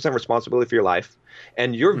 100% responsibility for your life,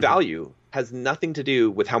 and your value has nothing to do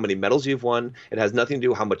with how many medals you've won. It has nothing to do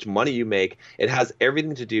with how much money you make. It has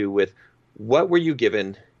everything to do with what were you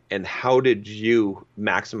given, and how did you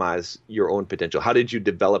maximize your own potential? How did you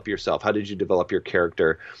develop yourself? How did you develop your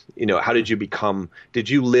character? How did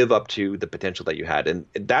you live up to the potential that you had? And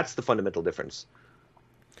that's the fundamental difference.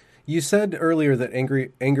 You said earlier that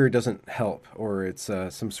anger doesn't help, or it's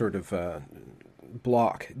some sort of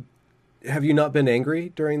block. Have you not been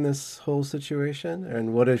angry during this whole situation?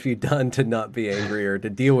 And what have you done to not be angry, or to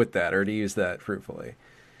deal with that, or to use that fruitfully?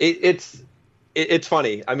 It's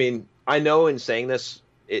funny. I mean, I know in saying this,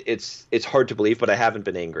 it's hard to believe, but I haven't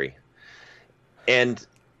been angry. And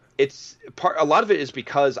a lot of it is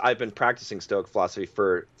because I've been practicing Stoic philosophy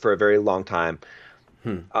for a very long time.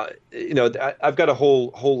 I've got a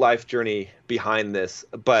whole life journey behind this,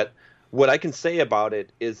 but what I can say about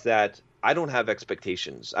it is that I don't have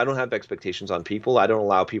expectations. I don't have expectations on people. I don't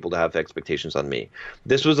allow people to have expectations on me.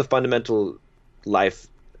 This was a fundamental life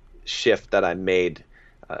shift that I made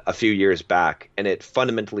a few years back, and it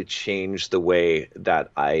fundamentally changed the way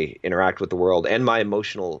that I interact with the world and my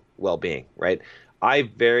emotional well-being, right? I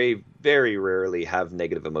very, very rarely have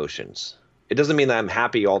negative emotions. It doesn't mean that I'm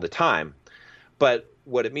happy all the time, but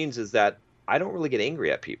what it means is that I don't really get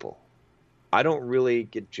angry at people. I don't really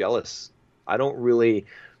get jealous. I don't really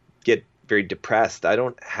get very depressed. I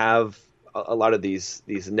don't have a lot of these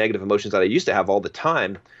negative emotions that I used to have all the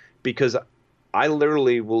time, because I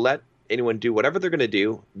literally will let anyone do whatever they're going to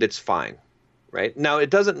do. That's fine. Right? Now, it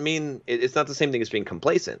doesn't mean it's not the same thing as being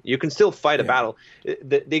complacent. You can still fight a battle.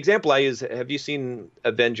 The example I use, have you seen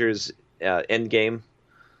Avengers Endgame?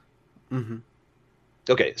 Mm-hmm.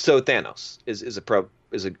 Okay, so Thanos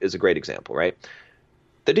is a great example, right?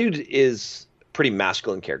 The dude is pretty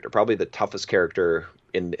masculine character, probably the toughest character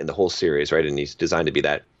in the whole series, right? And he's designed to be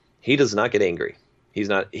that. He does not get angry.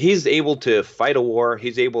 He's able to fight a war.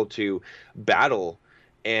 He's able to battle,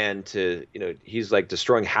 and he's like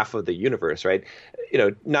destroying half of the universe, right?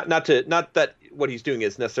 Not that what he's doing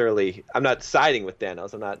is necessarily, I'm not siding with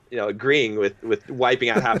Thanos. I'm not, agreeing with wiping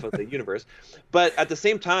out half of the universe, but at the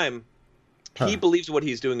same time, he believes what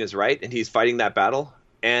he's doing is right, and he's fighting that battle,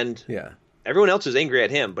 and everyone else is angry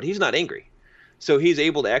at him, but he's not angry. So he's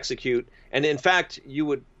able to execute. And in fact,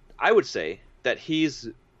 I would say that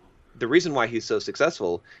the reason why he's so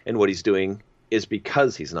successful in what he's doing is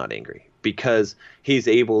because he's not angry, because he's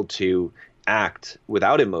able to act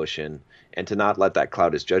without emotion and to not let that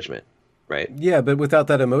cloud his judgment, right? Yeah, but without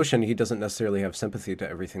that emotion, he doesn't necessarily have sympathy to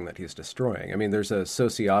everything that he's destroying. I mean, there's a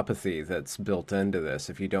sociopathy that's built into this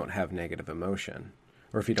if you don't have negative emotion,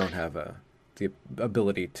 or if you don't have the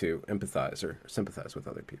ability to empathize or sympathize with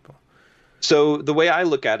other people. So the way I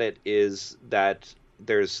look at it is that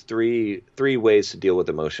there's three ways to deal with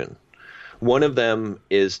emotion. One of them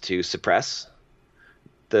is to suppress.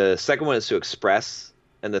 The second one is to express,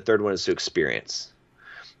 and the third one is to experience.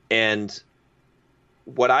 And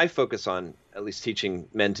what I focus on, at least teaching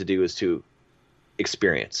men to do, is to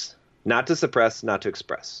experience, not to suppress, not to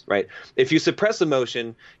express, right? If you suppress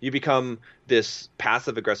emotion, you become this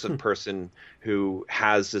passive aggressive person who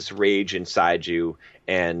has this rage inside you,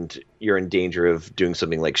 and you're in danger of doing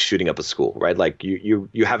something like shooting up a school, right? Like you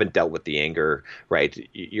haven't dealt with the anger, right?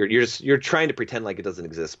 You're trying to pretend like it doesn't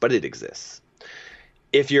exist, but it exists.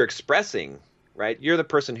 If you're expressing, right, you're the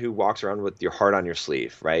person who walks around with your heart on your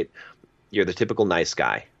sleeve, right? You're the typical nice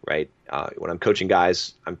guy, right? When I'm coaching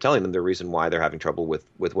guys, I'm telling them the reason why they're having trouble with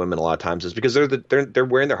women a lot of times is because they're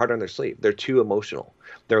wearing their heart on their sleeve. They're too emotional.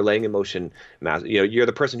 They're letting emotion you're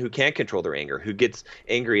the person who can't control their anger, who gets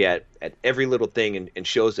angry at every little thing and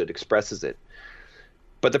shows it, expresses it.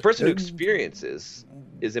 But the person who experiences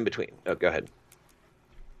is in between. Oh, go ahead.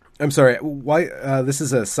 I'm sorry. Why? This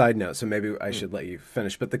is a side note, so maybe I should let you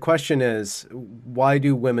finish. But the question is, why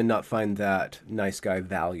do women not find that nice guy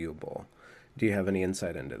valuable? Do you have any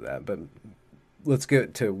insight into that? But let's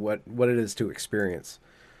get to what it is to experience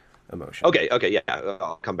emotion. Okay, yeah,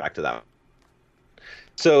 I'll come back to that.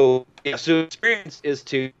 So experience is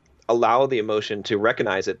to allow the emotion, to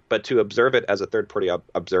recognize it, but to observe it as a third-party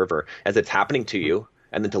observer as it's happening to you,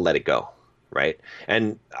 and then to let it go, right?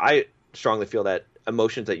 And I strongly feel that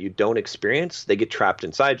emotions that you don't experience, they get trapped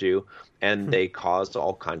inside you, and they cause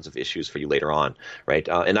all kinds of issues for you later on, right?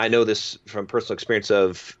 And I know this from personal experience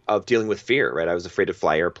of dealing with fear, right? I was afraid to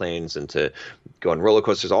fly airplanes and to go on roller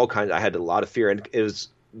coasters, all kinds. I had a lot of fear, and it was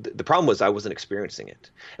the problem was I wasn't experiencing it.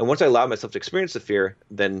 And once I allowed myself to experience the fear,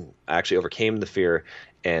 then I actually overcame the fear,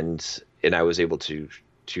 and I was able to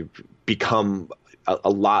become a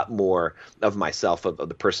lot more of myself, of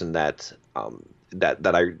the person that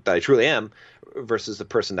I truly am, versus the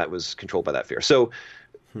person that was controlled by that fear. So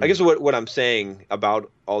I guess what I'm saying about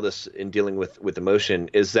all this in dealing with emotion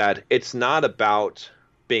is that it's not about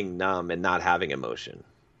being numb and not having emotion.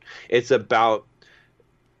 It's about,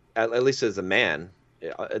 at least as a man,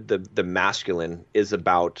 the masculine is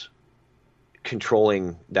about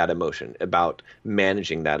controlling that emotion, about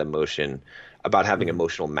managing that emotion, about having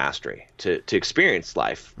emotional mastery to experience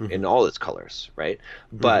life in all its colors, right?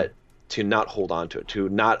 But to not hold on to it, to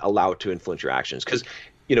not allow it to influence your actions. Because,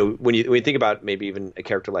 when you think about maybe even a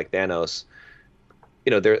character like Thanos,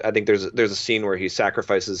 I think there's a scene where he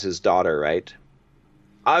sacrifices his daughter, right?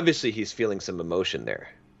 Obviously, he's feeling some emotion there,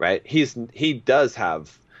 right? He does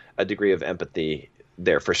have a degree of empathy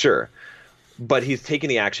there for sure, but he's taking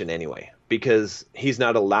the action anyway because he's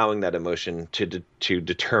not allowing that emotion to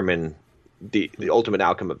determine the ultimate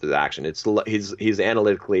outcome of his action. He's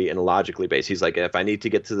analytically and logically based. He's like, if I need to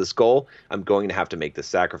get to this goal, I'm going to have to make this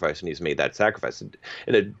sacrifice, and he's made that sacrifice.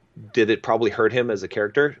 And did it probably hurt him as a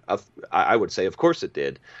character? I would say, of course it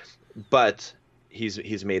did, but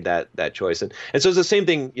he's made that choice. And so it's the same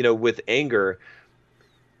thing, with anger.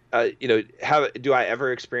 Do I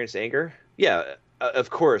ever experience anger? Yeah, of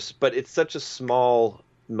course, but it's such a small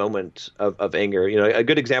moment of anger. A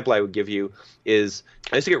good example I would give you is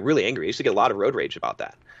I used to get really angry. I used to get a lot of road rage about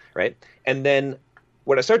that, right? And then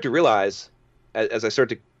what I started to realize as I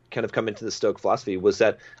started to kind of come into the Stoic philosophy was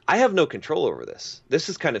that I have no control over this. This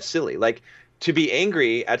is kind of silly. Like, to be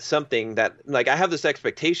angry at something that, like, I have this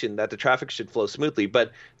expectation that the traffic should flow smoothly,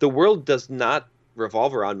 but the world does not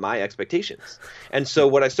revolve around my expectations. And so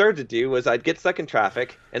what I started to do was I'd get stuck in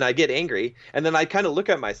traffic and I'd get angry, and then I'd kind of look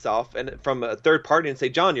at myself and from a third party and say,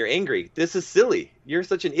 John, you're angry. This is silly. You're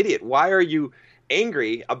such an idiot. Why are you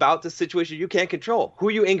angry about the situation you can't control? Who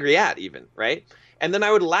are you angry at even, right? And then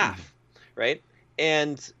I would laugh, right?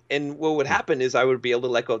 And what would happen is I would be able to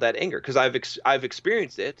let go of that anger because I've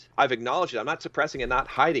experienced it. I've acknowledged it. I'm not suppressing it, not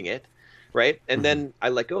hiding it, right? And then I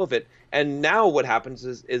let go of it. And now what happens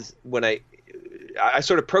is when I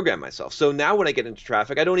sort of program myself. So now when I get into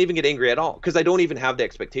traffic, I don't even get angry at all because I don't even have the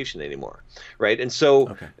expectation anymore, right? And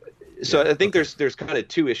so, I think there's kind of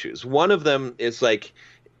two issues. One of them is like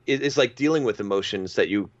dealing with emotions that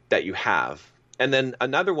you have, and then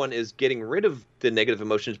another one is getting rid of the negative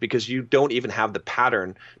emotions because you don't even have the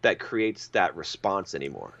pattern that creates that response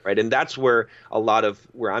anymore, right? And that's where a lot of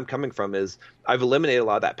where I'm coming from is I've eliminated a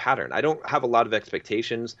lot of that pattern. I don't have a lot of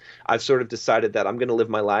expectations. I've sort of decided that I'm going to live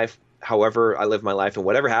my life however I live my life, and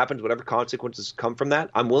whatever happens, whatever consequences come from that,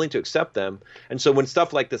 I'm willing to accept them. And so when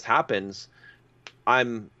stuff like this happens,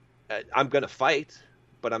 I'm going to fight,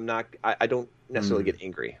 but I don't necessarily get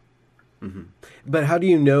angry. Mm-hmm. But how do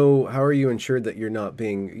you know, how are you ensured that you're not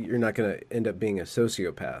going to end up being a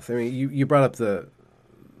sociopath? I mean, you brought up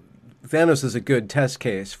Thanos is a good test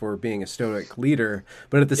case for being a stoic leader,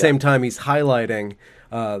 but at the same time, he's highlighting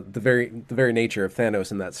the very nature of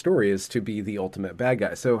Thanos in that story is to be the ultimate bad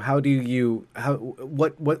guy. So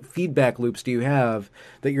what feedback loops do you have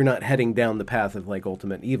that you're not heading down the path of like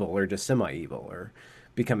ultimate evil or just semi-evil or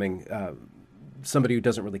becoming somebody who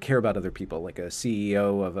doesn't really care about other people, like a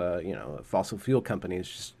CEO of a fossil fuel company is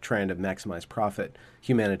just trying to maximize profit.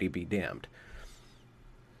 Humanity be damned.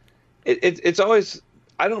 It's always,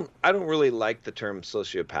 I don't really like the term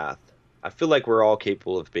sociopath. I feel like we're all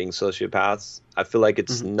capable of being sociopaths. I feel like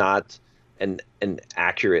it's not an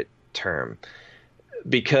accurate term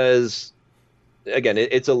because, again,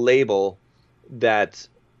 it's a label that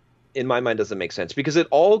in my mind doesn't make sense because it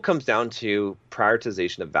all comes down to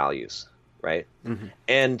prioritization of values, right? Mm-hmm.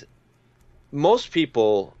 And most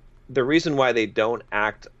people, the reason why they don't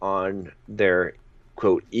act on their,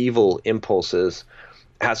 quote, evil impulses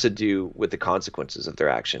has to do with the consequences of their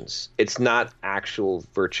actions. It's not actual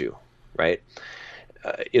virtue, right?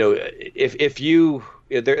 If you,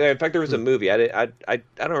 in fact, there was a movie. I don't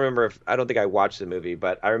remember I don't think I watched the movie,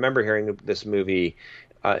 but I remember hearing this movie,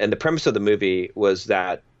 and the premise of the movie was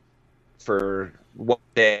that for one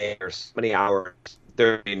day or so many hours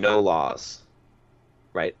there would be no laws,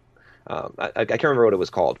 right? I can't remember what it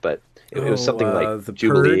was called, but it was something like the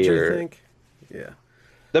Jubilee, Purge, I think. Yeah.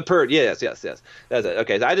 The Purge, yes. That's it.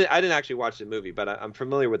 Okay, so I didn't actually watch the movie, but I'm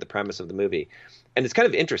familiar with the premise of the movie, and it's kind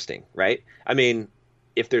of interesting, right? I mean,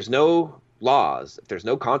 if there's no laws, if there's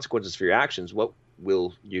no consequences for your actions, what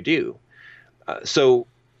will you do? So,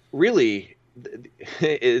 really,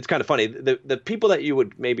 it's kind of funny. The people that you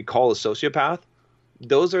would maybe call a sociopath,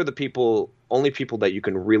 those are the only people that you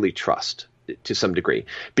can really trust to some degree,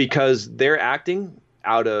 because they're acting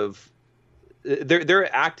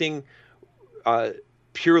they're acting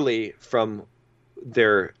purely from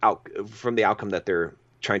the outcome that they're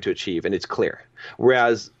trying to achieve, and it's clear.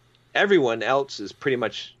 Whereas everyone else is pretty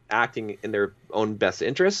much acting in their own best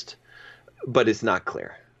interest, but it's not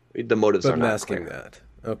clear. The motives are not clear. Masking that.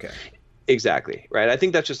 Okay. Exactly, right? I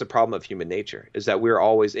think that's just a problem of human nature, is that we're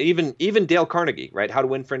always, even Dale Carnegie, right? How to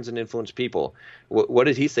Win Friends and Influence People. What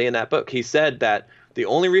did he say in that book? He said that the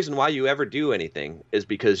only reason why you ever do anything is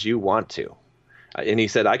because you want to. And he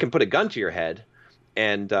said, I can put a gun to your head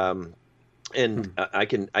and I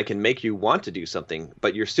can make you want to do something,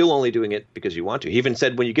 but you're still only doing it because you want to. He even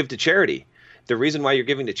said, when you give to charity, the reason why you're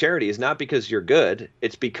giving to charity is not because you're good.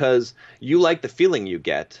 It's because you like the feeling you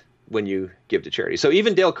get when you give to charity. So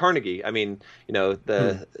even Dale Carnegie, I mean,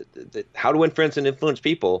 the How to Win Friends and Influence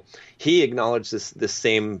People, he acknowledged this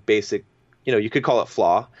same basic, you could call it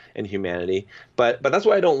flaw in humanity, but that's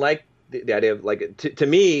why I don't like the idea of, like, to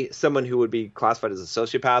me, someone who would be classified as a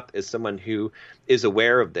sociopath is someone who is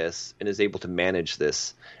aware of this and is able to manage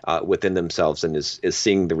this within themselves and is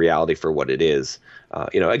seeing the reality for what it is.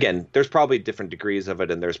 Again, there's probably different degrees of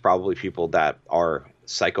it, and there's probably people that are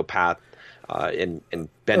psychopath and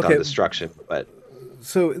bent on destruction. But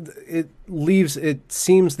so it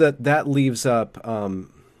seems that leaves up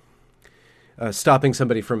stopping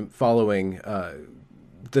somebody from following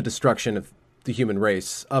the destruction of the human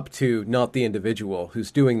race up to not the individual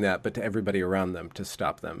who's doing that, but to everybody around them to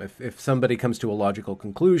stop them. If somebody comes to a logical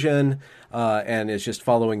conclusion and is just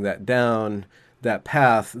following that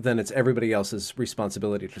path, then it's everybody else's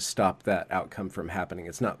responsibility to stop that outcome from happening.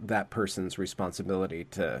 It's not that person's responsibility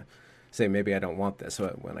to say, maybe I don't want this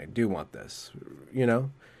when I do want this.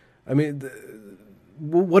 I mean,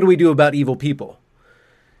 what do we do about evil people?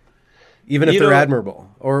 Even if they're admirable?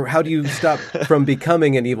 Or how do you stop from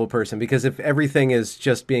becoming an evil person? Because if everything is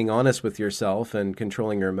just being honest with yourself and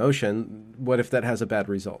controlling your emotion, what if that has a bad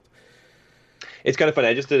result? It's kind of funny.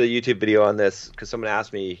 I just did a YouTube video on this because someone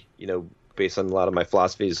asked me, based on a lot of my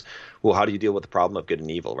philosophies, well, how do you deal with the problem of good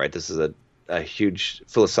and evil, right? This is a huge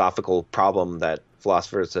philosophical problem that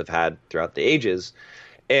philosophers have had throughout the ages.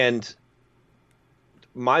 And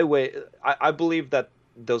my way, I believe that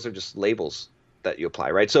those are just labels that you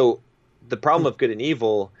apply, right? So the problem of good and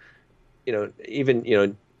evil, even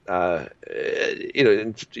beyond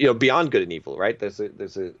good and evil, right? There's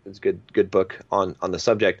a good book on the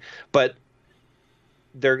subject, but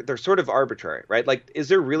they're sort of arbitrary, right? Like, is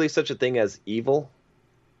there really such a thing as evil?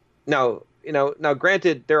 Now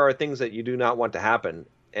granted, there are things that you do not want to happen,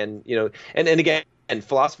 and again, and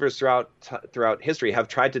philosophers throughout history have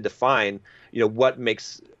tried to define, what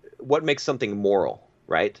makes what makes something moral,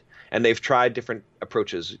 right? And they've tried different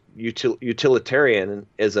approaches.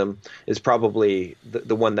 Utilitarianism is probably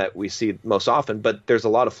the one that we see most often, but there's a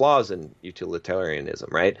lot of flaws in utilitarianism,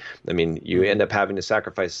 right? I mean, you end up having to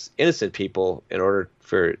sacrifice innocent people in order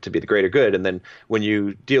for to be the greater good. And then when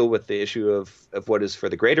you deal with the issue of what is for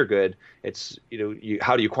the greater good, it's,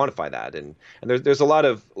 how do you quantify that? And there's a lot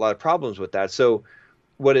of problems with that. So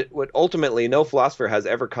what ultimately no philosopher has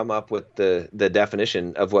ever come up with the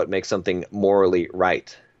definition of what makes something morally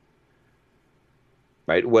right.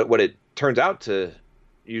 Right. What it turns out to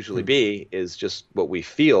usually be is just what we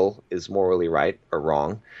feel is morally right or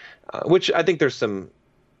wrong, which I think there's some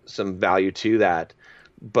value to that,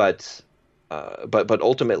 but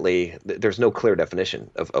ultimately there's no clear definition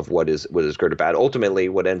of what is good or bad. Ultimately,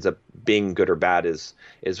 what ends up being good or bad is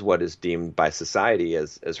what is deemed by society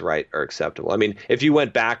as right or acceptable. I mean, if you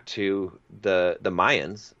went back to the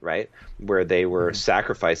Mayans, right, where they were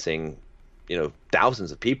sacrificing,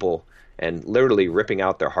 thousands of people and literally ripping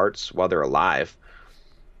out their hearts while they're alive,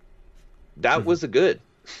 that was a good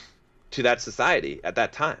to that society at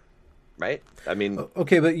that time, right? I mean...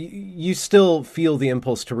 Okay, but you still feel the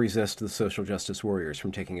impulse to resist the social justice warriors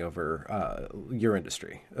from taking over your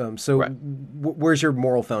industry. So right. Where's your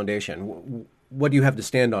moral foundation? What do you have to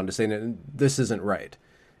stand on to say this isn't right?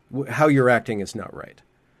 How you're acting is not right.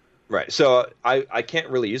 Right. So I can't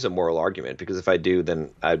really use a moral argument, because if I do, then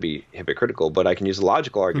I'd be hypocritical. But I can use a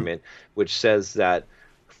logical argument, which says that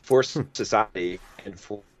for society and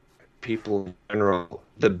for people in general,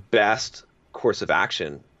 the best course of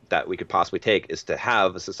action that we could possibly take is to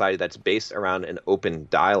have a society that's based around an open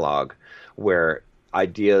dialogue where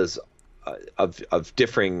ideas of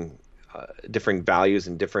differing values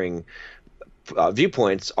and differing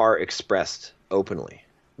viewpoints are expressed openly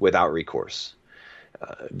without recourse.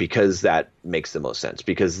 Because that makes the most sense.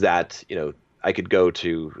 Because that, I could go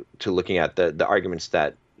to looking at the arguments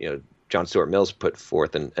that, John Stuart Mills put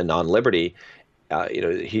forth in On Liberty.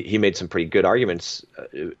 He made some pretty good arguments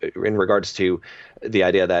in regards to the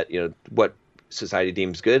idea that, what society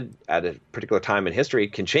deems good at a particular time in history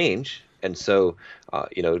can change. And so,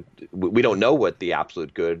 we don't know what the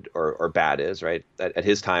absolute good or bad is, right? At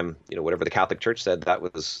his time, whatever the Catholic Church said, that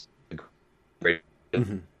was great.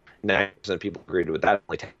 90% of people agreed with that.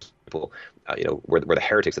 Only 10% people, were the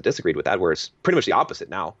heretics that disagreed with that, where it's pretty much the opposite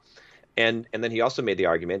now. And then he also made the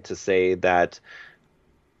argument to say that,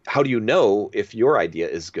 how do you know if your idea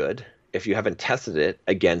is good if you haven't tested it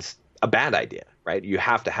against a bad idea, right? You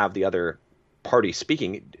have to have the other party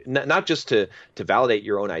speaking, not just to validate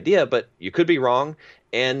your own idea, but you could be wrong,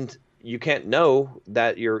 and you can't know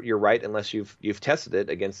that you're right unless you've tested it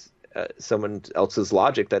against someone else's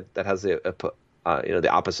logic that has the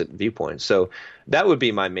opposite viewpoint. So that would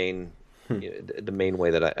be my main, the main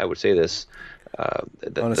way that I would say this.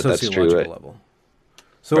 On a sociological level.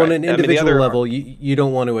 So right. On an individual level, you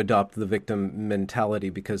don't want to adopt the victim mentality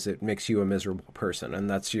because it makes you a miserable person, and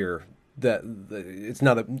that's it's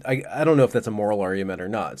not I don't know if that's a moral argument or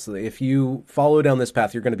not. So if you follow down this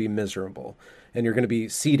path, you're going to be miserable, and you're going to be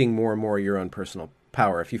ceding more and more your own personal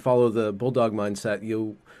power. If you follow the bulldog mindset,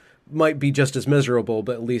 you might be just as miserable,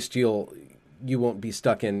 but at least you won't be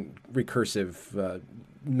stuck in recursive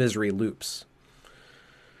misery loops.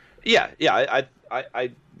 Yeah.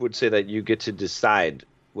 I would say that you get to decide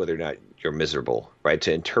whether or not you're miserable, right?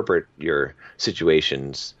 To interpret your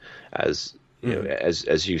situations as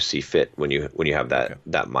as you see fit when you have that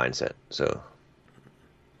mindset. So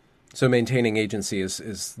maintaining agency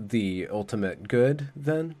is the ultimate good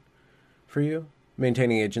then for you?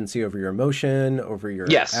 Maintaining agency over your emotion, over your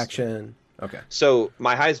action. Okay. So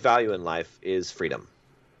my highest value in life is freedom.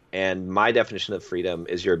 And my definition of freedom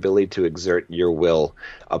is your ability to exert your will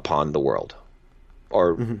upon the world,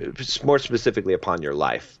 or more specifically upon your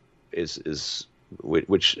life,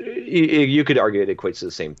 which you could argue it equates to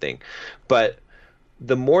the same thing. But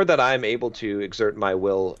the more that I'm able to exert my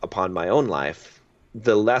will upon my own life,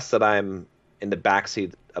 the less that I'm in the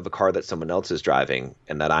backseat of a car that someone else is driving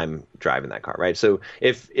and that I'm driving that car, right? So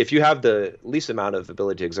if you have the least amount of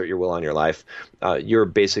ability to exert your will on your life, you're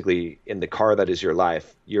basically in the car that is your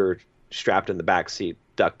life. You're strapped in the back seat,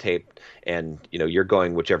 duct taped, and you're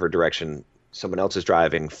going whichever direction someone else is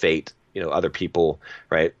driving, fate, other people,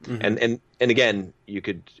 right? And again,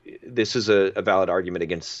 this is a valid argument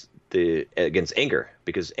against anger,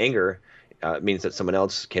 because anger means that someone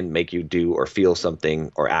else can make you do or feel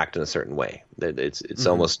something or act in a certain way. It's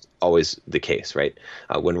almost always the case, right?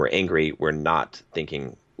 When we're angry, we're not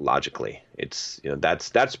thinking logically. It's,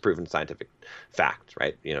 that's proven scientific fact,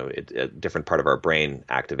 right? A different part of our brain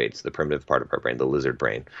activates the primitive part of our brain, the lizard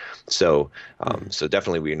brain. So so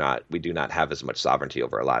definitely we do not have as much sovereignty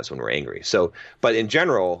over our lives when we're angry. So, but in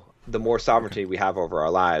general, the more sovereignty we have over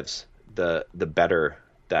our lives, the better.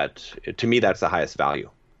 That, to me, that's the highest value,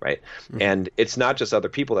 right? And it's not just other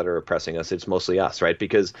people that are oppressing us, it's mostly us, right?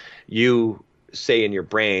 Because you say in your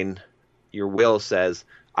brain, your will says,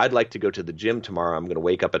 I'd like to go to the gym tomorrow. I'm going to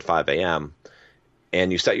wake up at 5 a.m.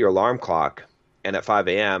 And you set your alarm clock, and at 5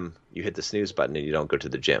 a.m. you hit the snooze button and you don't go to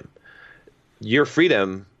the gym. Your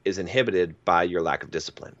freedom is inhibited by your lack of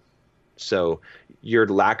discipline. So your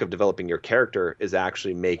lack of developing your character is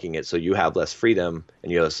actually making it so you have less freedom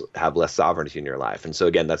and you have less sovereignty in your life. And so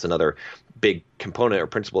again, that's another big component or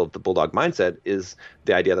principle of the Bulldog mindset, is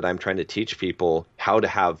the idea that I'm trying to teach people how to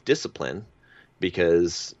have discipline,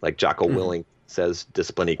 because like Jocko Willink says,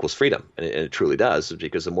 discipline equals freedom. And it truly does,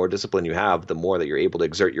 because the more discipline you have, the more that you're able to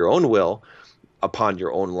exert your own will upon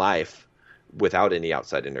your own life without any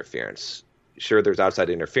outside interference. Sure, there's outside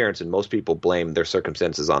interference, and most people blame their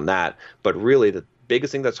circumstances on that. But really, the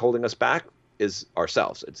biggest thing that's holding us back is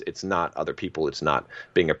ourselves. It's not other people. It's not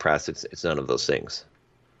being oppressed. It's none of those things.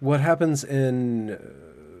 What happens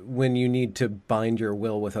when you need to bind your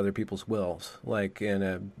will with other people's wills, like in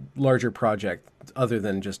a larger project other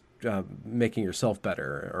than just making yourself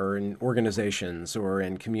better, or in organizations or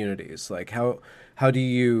in communities? Like how do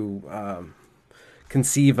you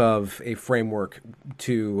conceive of a framework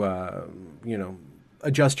to,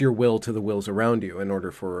 adjust your will to the wills around you in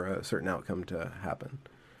order for a certain outcome to happen?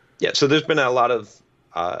 Yeah, so there's been a lot of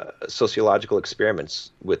sociological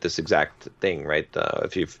experiments with this exact thing, right?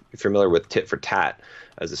 If you're familiar with tit for tat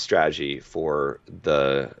as a strategy for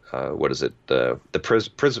the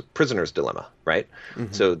prisoner's dilemma, right?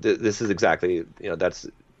 So this is exactly, that's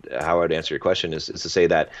how I'd answer your question, is to say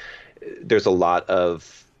that there's a lot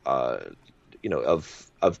of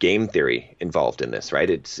of game theory involved in this, right?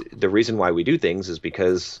 It's the reason why we do things is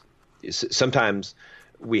because sometimes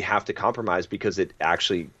we have to compromise because it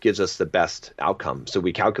actually gives us the best outcome. So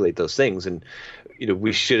we calculate those things, and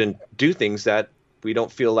we shouldn't do things that we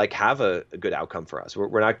don't feel like have a good outcome for us.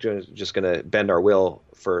 We're not just going to bend our will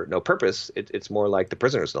for no purpose. It's more like the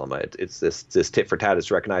prisoner's dilemma. It's this tit for tat.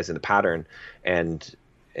 It's recognizing the pattern, and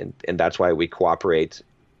that's why we cooperate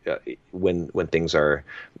when things are.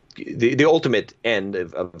 The ultimate end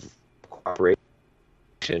of cooperation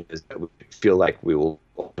is that we feel like we will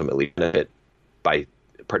ultimately benefit by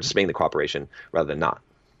participating in the cooperation rather than not.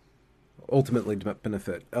 Ultimately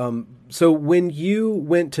benefit. So when you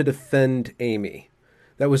went to defend Amy,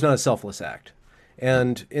 that was not a selfless act.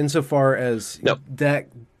 And insofar as that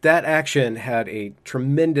action had a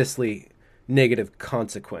tremendously negative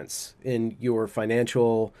consequence in your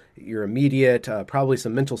financial, your immediate, probably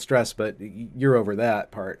some mental stress, but you're over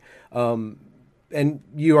that part. And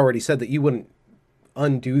you already said that you wouldn't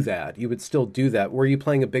undo that. You would still do that. Were you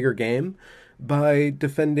playing a bigger game by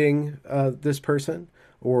defending this person,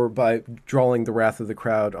 or by drawing the wrath of the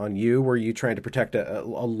crowd on you? Were you trying to protect a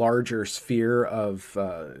larger sphere of,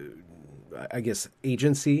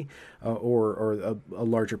 agency, or a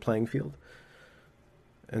larger playing field,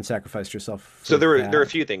 and sacrificed yourself? So there are a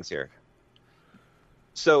few things here.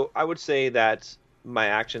 So I would say that my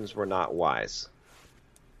actions were not wise.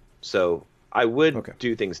 So I would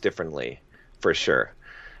do things differently, for sure.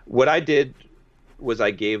 What I did was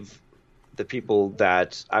I gave the people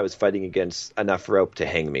that I was fighting against enough rope to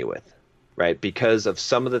hang me with, right? Because of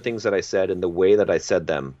some of the things that I said and the way that I said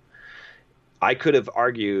them, I could have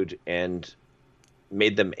argued and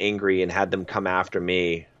made them angry and had them come after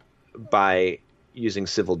me by using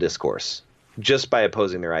civil discourse. Just by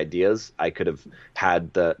opposing their ideas, I could have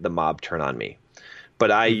had the mob turn on me.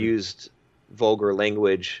 But I used vulgar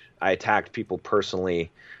language. I attacked people personally.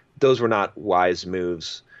 Those were not wise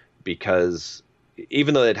moves, because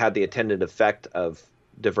even though it had the intended effect of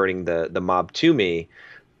diverting the mob to me,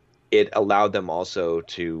 it allowed them also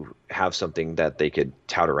to have something that they could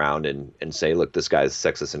tout around and say, look, this guy's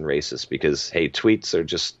sexist and racist, because, hey, tweets are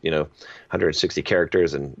just, 160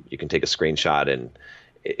 characters and you can take a screenshot and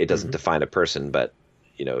it doesn't define a person, but,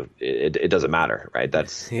 it doesn't matter, right?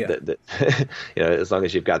 That's, as long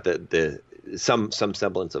as you've got some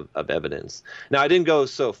semblance of evidence. Now, I didn't go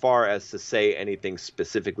so far as to say anything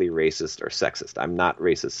specifically racist or sexist. I'm not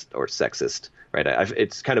racist or sexist, right?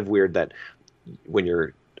 It's kind of weird that when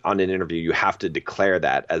you're on an interview, you have to declare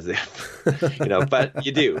that as if, but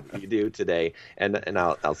you do today. And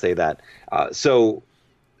I'll say that. So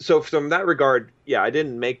from that regard,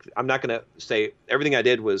 I'm not going to say everything I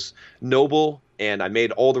did was noble and I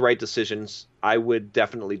made all the right decisions. I would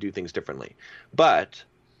definitely do things differently. But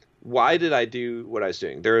why did I do what I was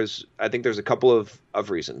doing? I think there's a couple of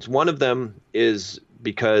reasons. One of them is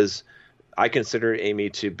because I consider Amy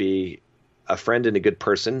to be a friend and a good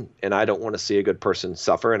person, and I don't want to see a good person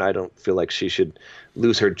suffer, and I don't feel like she should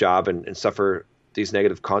lose her job and suffer these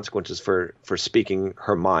negative consequences for speaking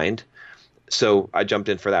her mind. So I jumped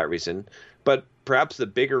in for that reason. But perhaps the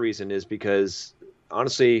bigger reason is because,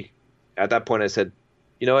 honestly, at that point I said,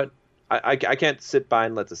 you know what? I can't sit by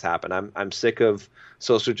and let this happen. I'm sick of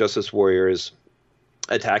social justice warriors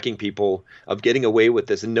attacking people, of getting away with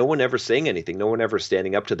this, and no one ever saying anything, no one ever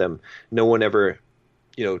standing up to them, no one ever,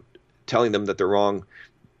 telling them that they're wrong.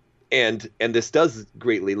 And this does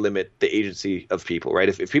greatly limit the agency of people, right?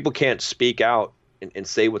 If people can't speak out and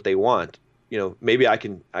say what they want, maybe I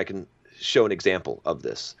can show an example of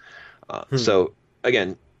this. So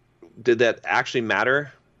again, did that actually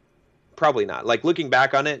matter? Probably not. Like, looking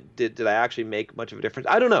back on it, did I actually make much of a difference?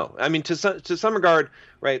 I don't know. I mean, to some regard,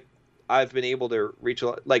 right, I've been able to reach a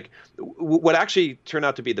lot. Like, what actually turned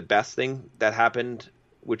out to be the best thing that happened,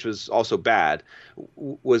 which was also bad,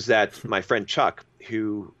 was that my friend Chuck,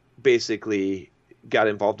 who basically got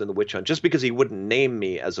involved in the witch hunt just because he wouldn't name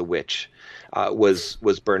me as a witch, was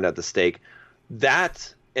burned at the stake.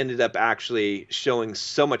 That ended up actually showing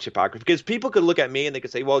so much hypocrisy, because people could look at me and they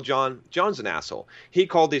could say, well, John's an asshole. He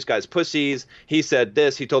called these guys pussies. He said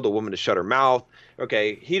this. He told a woman to shut her mouth.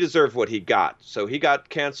 Okay, he deserved what he got. So he got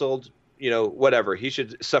canceled, whatever. He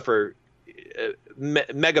should suffer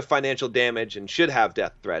mega financial damage and should have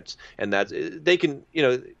death threats. And that they can,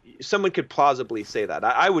 someone could plausibly say that.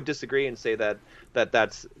 I would disagree and say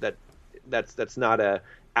that's not a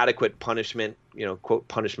adequate punishment, quote,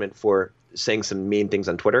 punishment for saying some mean things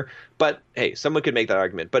on Twitter. But hey, someone could make that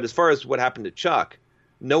argument. But as far as what happened to Chuck,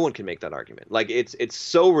 no one can make that argument. Like, it's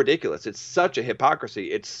so ridiculous. It's such a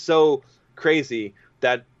hypocrisy. It's so crazy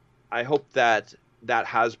that I hope that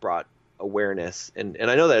has brought awareness, and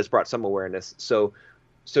I know that it's brought some awareness. So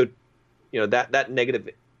that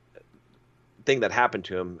negative thing that happened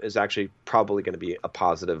to him is actually probably going to be a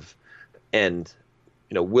positive. And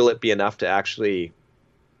will it be enough to actually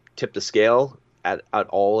tip the scale at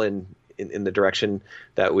all in the direction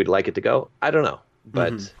that we'd like it to go? I don't know,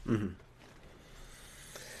 but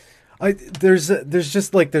there's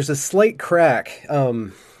a slight crack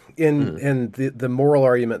in the moral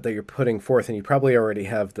argument that you're putting forth, and you probably already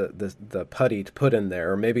have the putty to put in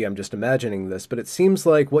there, or maybe I'm just imagining this, but it seems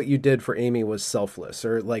like what you did for Amy was selfless,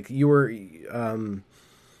 or like you were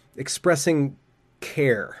expressing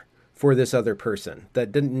care for this other person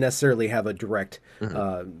that didn't necessarily have a direct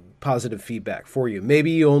positive feedback for you.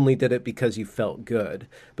 Maybe you only did it because you felt good,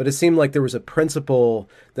 but it seemed like there was a principle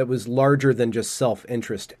that was larger than just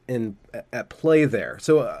self-interest at play there.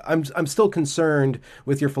 So I'm still concerned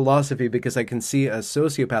with your philosophy, because I can see a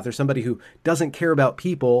sociopath or somebody who doesn't care about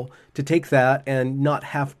people to take that and not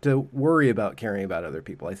have to worry about caring about other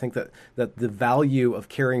people. I think that the value of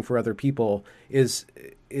caring for other people is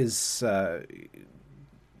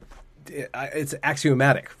it's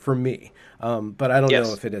axiomatic for me, but I don't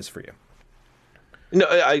know if it is for you. No,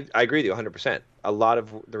 I agree with you 100%. A lot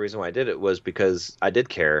of the reason why I did it was because I did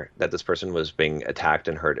care that this person was being attacked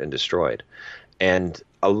and hurt and destroyed. So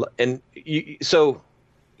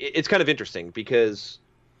it's kind of interesting because,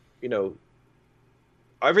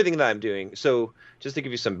 everything that I'm doing. So just to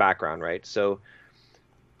give you some background, right? So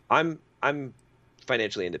I'm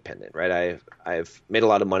financially independent, right? I've made a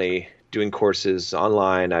lot of money doing courses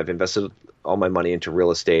online. I've invested all my money into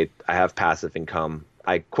real estate. I have passive income.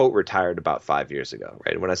 I quote retired about 5 years ago,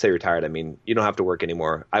 right? When I say retired, I mean, you don't have to work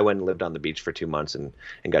anymore. I went and lived on the beach for 2 months and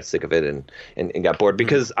got sick of it and got bored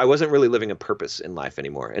because I wasn't really living a purpose in life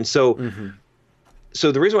anymore. And so,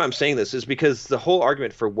 so the reason why I'm saying this is because the whole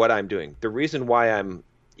argument for what I'm doing, the reason why I'm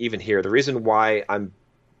even here, the reason why I'm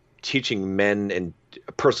teaching men and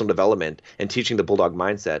personal development and teaching the Bulldog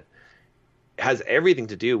mindset has everything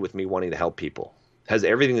to do with me wanting to help people, has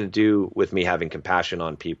everything to do with me having compassion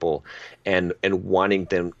on people and wanting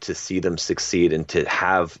them to see them succeed and to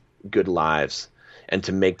have good lives and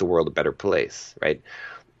to make the world a better place, right?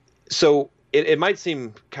 So it might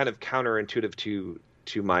seem kind of counterintuitive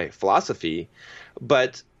to my philosophy,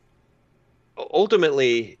 but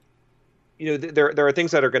ultimately, there are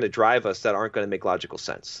things that are going to drive us that aren't going to make logical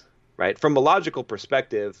sense, right? From a logical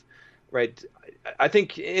perspective, right? I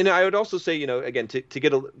think, and I would also say, again,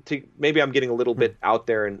 maybe I'm getting a little bit out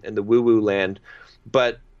there in the woo-woo land,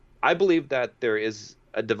 but I believe that there is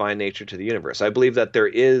a divine nature to the universe. I believe that there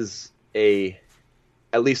is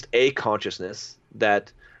at least a consciousness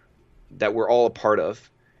that we're all a part of,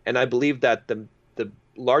 and I believe that the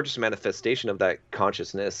largest manifestation of that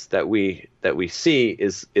consciousness that we see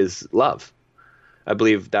is love. I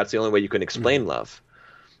believe that's the only way you can explain love.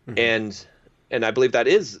 And I believe that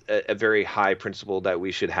is a very high principle that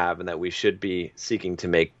we should have, and that we should be seeking to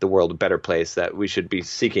make the world a better place, that we should be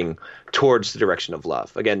seeking towards the direction of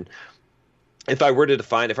love. Again, if I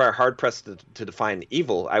were hard pressed to define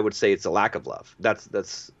evil, I would say it's a lack of love.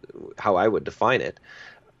 That's how I would define it.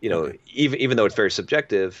 Even though it's very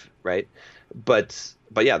subjective, right? But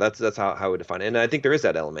yeah, that's how I would define it. And I think there is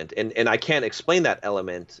that element, and I can't explain that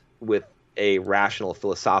element with a rational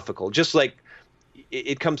philosophical, just like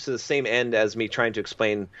it comes to the same end as me trying to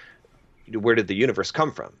explain where did the universe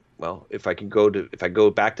come from. Well, if I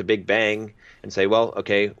go back to Big Bang and say, well,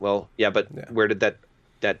 okay, well, yeah, but where did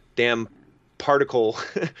that damn particle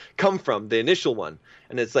come from, the initial one?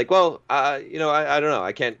 And it's like, well, I don't know.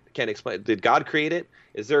 I can't explain. Did God create it?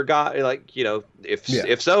 Is there a God?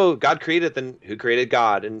 If so, God created it, then who created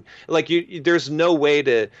God? And there's no way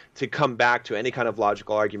to come back to any kind of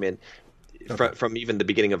logical argument from even the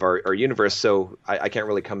beginning of our universe. So I can't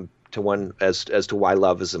really come to one as to why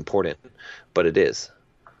love is important, but it is.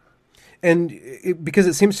 And because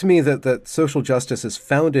it seems to me that social justice is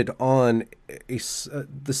founded on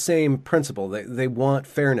the same principle. They want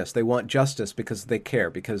fairness. They want justice because they care,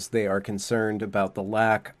 because they are concerned about the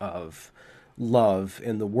lack of love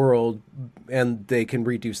in the world, and they can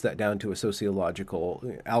reduce that down to a sociological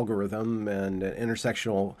algorithm and an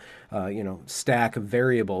intersectional stack of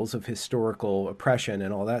variables of historical oppression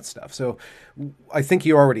and all that stuff. So I think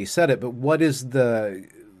you already said it, but what is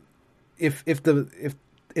if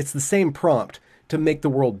it's the same prompt to make the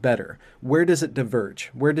world better, where does it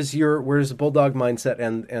diverge? Where does the Bulldog mindset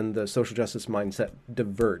and the social justice mindset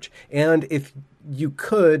diverge? And if you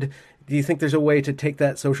could, do you think there's a way to take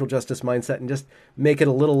that social justice mindset and just make it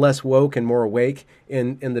a little less woke and more awake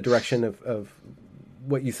in the direction of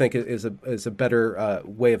what you think is a better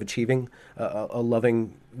way of achieving a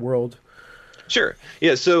loving world? Sure.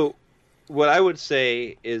 Yeah. So what I would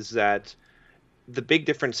say is that the big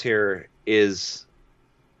difference here is,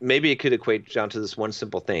 maybe it could equate down to this one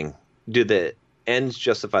simple thing. Do the ends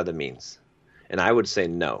justify the means? And I would say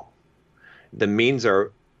no. The means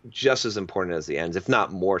are just as important as the ends, if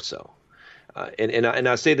not more so. And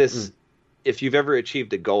I say this, if you've ever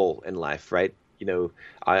achieved a goal in life, right?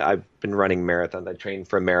 I've been running marathons. I trained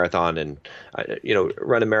for a marathon and,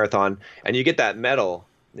 run a marathon. And you get that medal,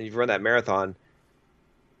 and you've run that marathon.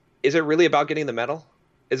 Is it really about getting the medal?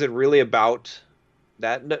 Is it really about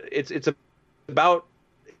that? No, it's about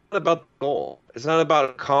the goal. It's not about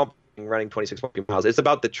accomplishing running 26 miles. It's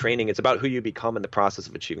about the training. It's about who you become in the process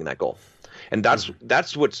of achieving that goal. And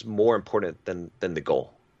that's what's more important than the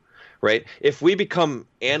goal, right? If we become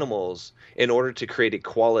animals in order to create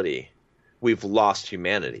equality, we've lost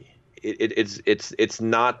humanity. It's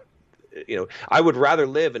not, I would rather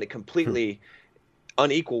live in a completely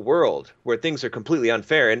unequal world where things are completely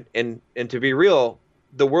unfair. And to be real,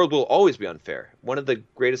 the world will always be unfair. One of the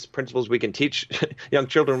greatest principles we can teach young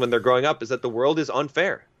children when they're growing up is that the world is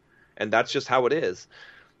unfair, and that's just how it is.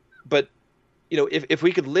 But if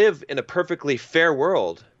we could live in a perfectly fair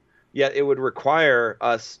world, yet it would require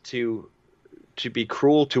us to be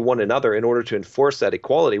cruel to one another in order to enforce that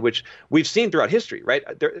equality, which we've seen throughout history, right?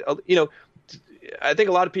 I think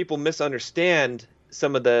a lot of people misunderstand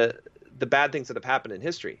some of the bad things that have happened in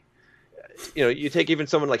history. You take even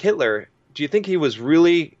someone like Hitler. Do you think he was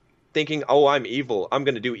really thinking, oh, I'm evil, I'm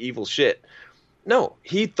going to do evil shit? No,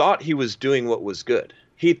 he thought he was doing what was good.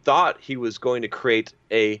 He thought he was going to create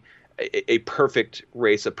a perfect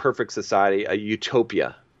race, a perfect society, a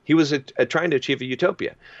utopia. He was trying to achieve a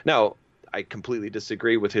utopia. Now, I completely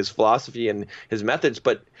disagree with his philosophy and his methods,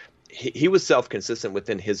 but he was self-consistent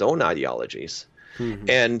within his own ideologies.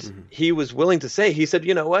 And he was willing to say, he said,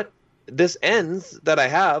 you know what? This ends that I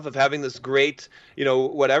have of having this great,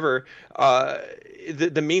 whatever,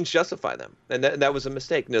 the means justify them. And that was a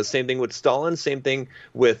mistake. Same thing with Stalin, same thing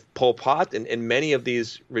with Pol Pot and many of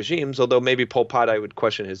these regimes, although maybe Pol Pot, I would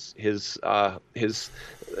question his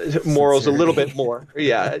morals a little bit more.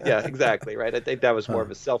 Yeah, exactly. Right. I think that was more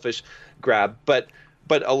of a selfish grab, but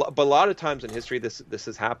a lot of times in history, this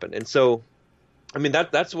has happened. And so, I mean,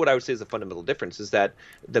 that's what I would say is a fundamental difference, is that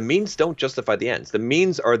the means don't justify the ends. The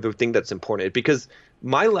means are the thing that's important, because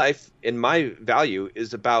my life and my value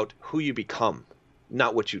is about who you become,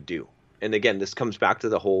 not what you do. And again, this comes back to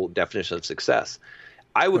the whole definition of success.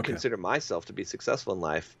 I would consider myself to be successful in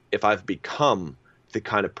life if I've become the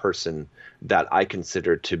kind of person that I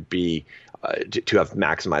consider to be to have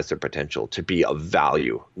maximized their potential, to be of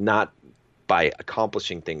value, not by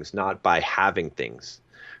accomplishing things, not by having things.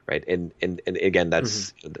 Right. And again,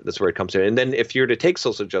 that's where it comes to. And then if you're to take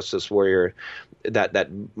social justice warrior, that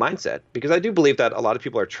mindset, because I do believe that a lot of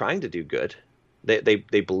people are trying to do good,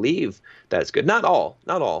 They believe that it's good. Not all,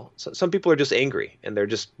 not all. Some people are just angry and they're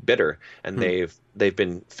just bitter, and they've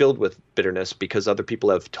been filled with bitterness because other people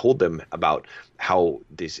have told them about how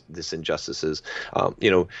this injustice is. And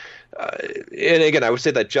again, I would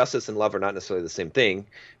say that justice and love are not necessarily the same thing,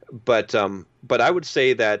 but I would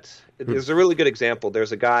say that there's a really good example.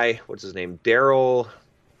 There's a guy, what's his name, Daryl.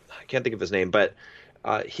 I can't think of his name, but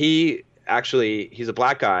he's a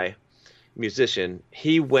black guy, musician.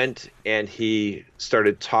 He went and he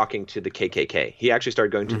started talking to the KKK. He actually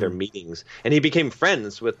started going to their meetings, and he became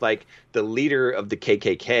friends with like the leader of the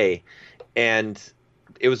KKK, and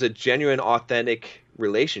it was a genuine, authentic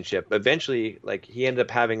relationship. Eventually, like he ended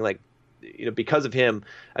up having because of him,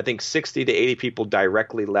 I think 60 to 80 people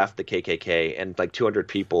directly left the KKK, and like 200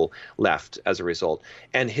 people left as a result.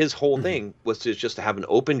 And his whole thing was just to have an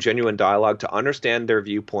open, genuine dialogue, to understand their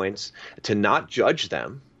viewpoints, to not judge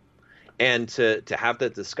them, and to have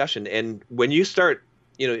that discussion. And when you start,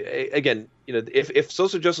 if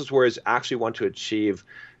social justice warriors actually want to achieve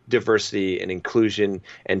diversity and inclusion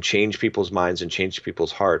and change people's minds and change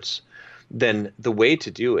people's hearts, then the way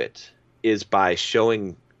to do it is by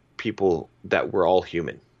showing people that we're all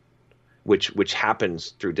human, which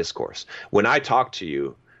happens through discourse. When I talk to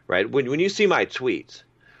you, right, when you see my tweet,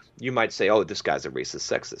 you might say, oh, this guy's a racist,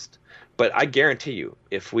 sexist. But I guarantee you,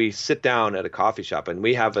 if we sit down at a coffee shop and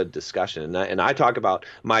we have a discussion, and I talk about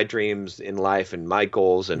my dreams in life and my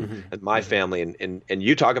goals and my family, and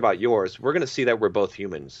you talk about yours, we're going to see that we're both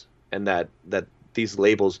humans, and that these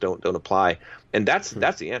labels don't apply. And that's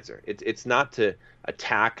the answer. It's not to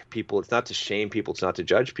attack people. It's not to shame people. It's not to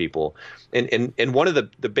judge people. And one of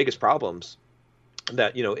the biggest problems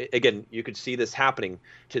that, again, you could see this happening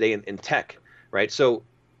today in tech, right? So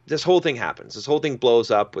this whole thing happens. This whole thing blows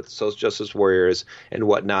up with social justice warriors and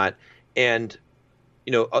whatnot. And,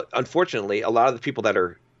 unfortunately, a lot of the people that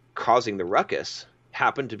are causing the ruckus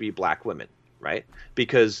happen to be black women, right?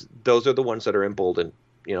 Because those are the ones that are emboldened.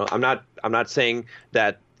 I'm not saying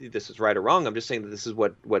that this is right or wrong. I'm just saying that this is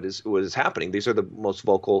what is happening. These are the most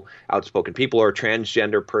vocal, outspoken people, or a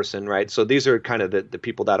transgender person, right? So these are kind of the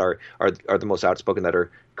people that are the most outspoken, that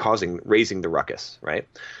are raising the ruckus, right?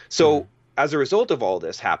 So as a result of all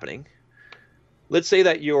this happening, let's say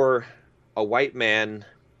that you're a white man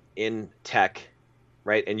in tech,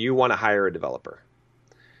 right? And you want to hire a developer,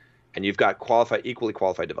 and you've got equally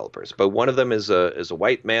qualified developers, but one of them is a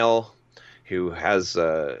white male who has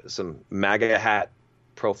some MAGA hat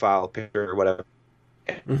profile picture or whatever.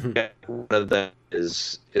 One of them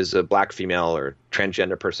is a black female or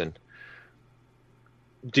transgender person.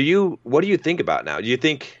 What do you think about now? Do you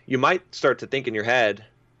think you might start to think in your head,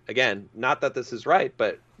 again, not that this is right,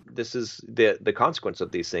 but this is the consequence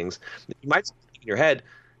of these things. You might think in your head,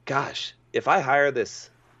 gosh, if I hire this,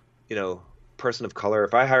 person of color,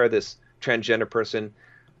 if I hire this transgender person,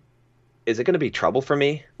 is it going to be trouble for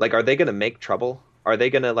me? Like, are they going to make trouble? Are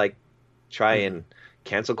they going to try and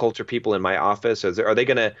cancel culture people in my office? Are they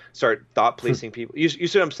going to start thought policing people? You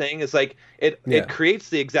see what I'm saying? It's like it creates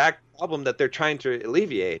the exact problem that they're trying to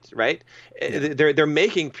alleviate, right? Yeah. They're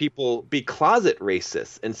making people be closet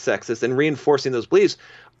racist and sexist and reinforcing those beliefs.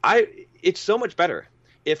 It's so much better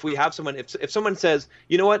if we have someone, if someone says,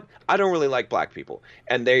 you know what, I don't really like black people,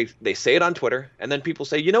 and they say it on Twitter, and then people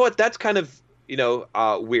say, you know what, that's kind of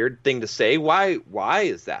weird thing to say. Why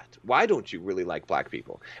is that? Why don't you really like black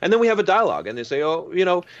people? And then we have a dialogue, and they say,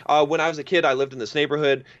 when I was a kid, I lived in this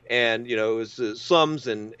neighborhood, and, it was slums,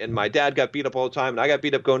 and my dad got beat up all the time, and I got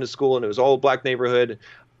beat up going to school, and it was all black neighborhood.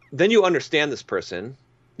 Then you understand this person.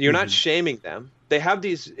 You're not shaming them. They have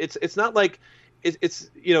these, it's not like, it's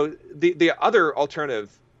the other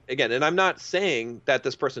alternative, again, and I'm not saying that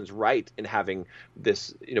this person's right in having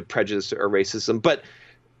this, prejudice or racism, but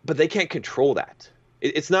they can't control that.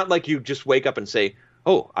 It's not like you just wake up and say,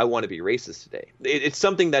 oh, I want to be racist today. It's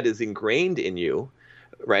something that is ingrained in you,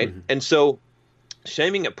 right? And so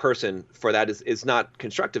shaming a person for that is not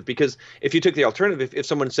constructive, because if you took the alternative, if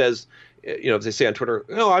someone says, if they say on Twitter,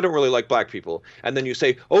 oh, I don't really like black people, and then you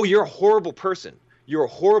say, oh, you're a horrible person. You're a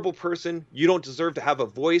horrible person. You don't deserve to have a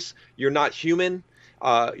voice. You're not human.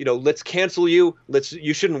 Let's cancel you.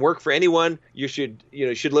 You shouldn't work for anyone. You should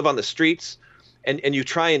live on the streets. And you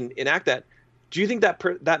try and enact that. Do you think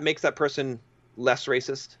that makes that person less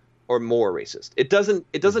racist or more racist? It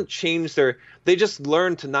doesn't change they just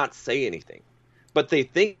learn to not say anything, but they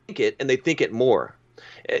think it, and they think it more.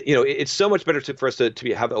 It's so much better for us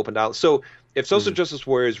to have open dialogue. So if social justice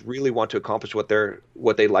warriors really want to accomplish what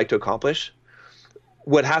they like to accomplish,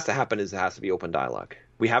 what has to happen is it has to be open dialogue.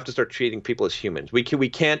 We have to start treating people as humans. We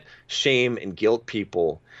can't shame and guilt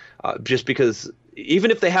people just because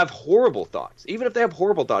even if they have horrible thoughts,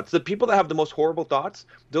 the people that have the most horrible thoughts,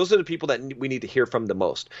 those are the people that we need to hear from the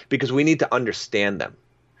most, because we need to understand them.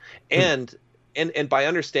 And by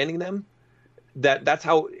understanding them, that's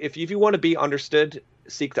how, if you want to be understood,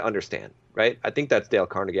 seek to understand, right? I think that's Dale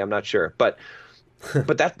Carnegie. I'm not sure, but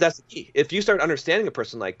that's the key. If you start understanding a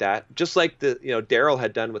person like that, just like Daryl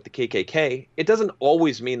had done with the KKK, it doesn't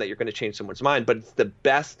always mean that you're going to change someone's mind, but it's the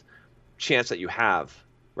best chance that you have,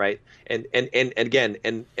 right? And again,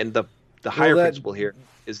 the higher principle here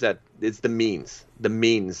is that it's the means.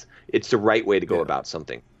 It's the right way to go about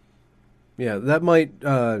something. Yeah, that might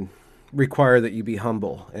require that you be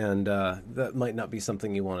humble, and that might not be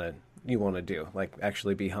something you want to do. Like,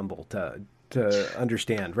 actually be humble to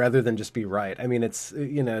understand, rather than just be right. I mean, it's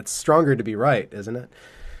stronger to be right, isn't it?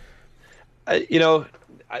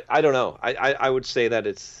 I don't know. I would say that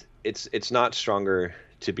it's not stronger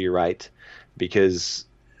to be right, because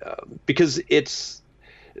it's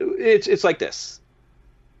like this.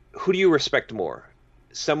 Who do you respect more?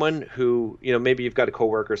 Someone who, maybe you've got a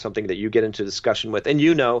coworker or something that you get into discussion with, and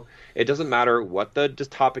it doesn't matter what the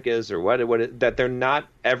topic is or that they're not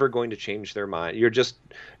ever going to change their mind. You're just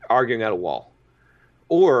arguing at a wall.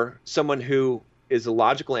 Or someone who is a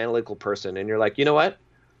logical, analytical person, and you're like, you know what?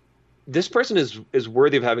 This person is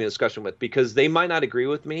worthy of having a discussion with, because they might not agree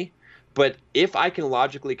with me, but if I can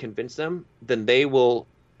logically convince them, then they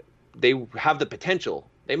have the potential.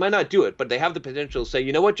 They might not do it, but they have the potential to say,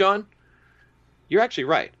 you know what, John? You're actually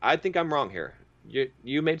right. I think I'm wrong here.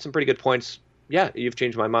 You made some pretty good points. Yeah, you've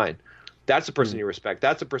changed my mind. That's the person you respect.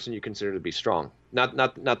 That's the person you consider to be strong. Not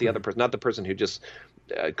the other person. Not the person who just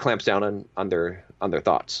clamps down on their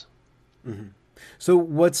thoughts. Mm-hmm. So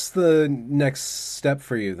what's the next step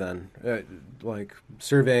for you then? Like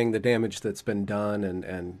surveying the damage that's been done,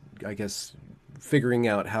 and I guess figuring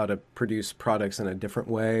out how to produce products in a different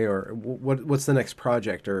way, or what's the next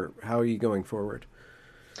project, or how are you going forward?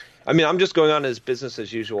 I mean, I'm just going on as business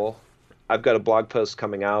as usual. I've got a blog post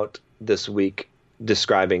coming out this week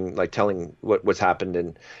describing, like, telling what's happened,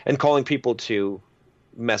 and calling people to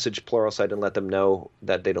message Pluralsight and let them know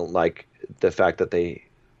that they don't like the fact that they,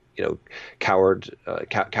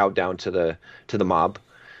 cowed down to the mob.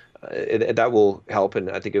 That will help,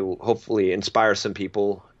 and I think it will hopefully inspire some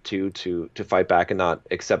people to fight back and not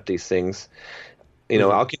accept these things.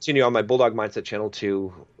 I'll continue on my Bulldog Mindset channel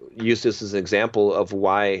to use this as an example of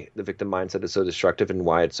why the victim mindset is so destructive, and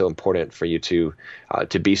why it's so important for you to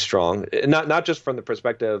be strong. Not just from the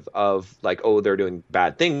perspective of like, oh, they're doing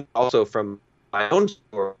bad things, also from my own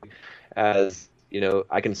story, as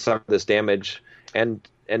I can suffer this damage and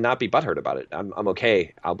not be butthurt about it. I'm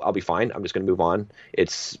okay. I'll be fine. I'm just going to move on.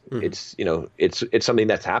 It's something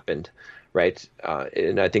that's happened. Right.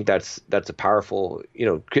 And I think that's a powerful,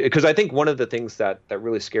 because I think one of the things that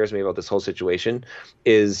really scares me about this whole situation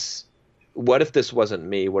is, what if this wasn't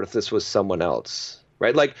me? What if this was someone else?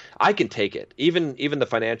 Right. Like, I can take it. Even the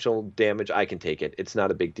financial damage, I can take it. It's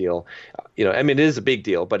not a big deal. I mean, it is a big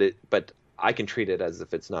deal, but I can treat it as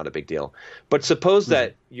if it's not a big deal. But suppose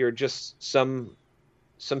that you're just some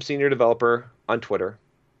senior developer on Twitter,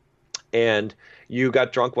 and you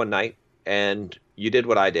got drunk one night and you did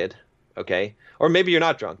what I did. Okay. Or maybe you're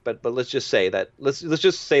not drunk, but let's just say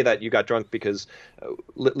that you got drunk, because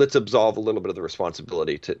let's absolve a little bit of the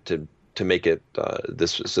responsibility to make it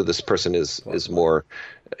this person is more,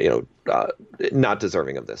 not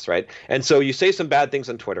deserving of this. Right. And so you say some bad things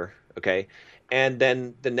on Twitter. Okay. And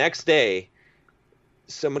then the next day,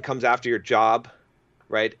 someone comes after your job,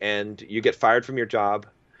 right? And you get fired from your job.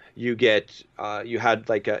 You had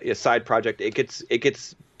like a side project. It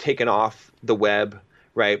gets taken off the web.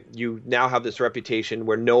 Right. You now have this reputation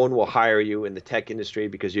where no one will hire you in the tech industry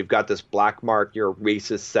because you've got this black mark. You're a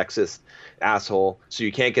racist, sexist asshole. So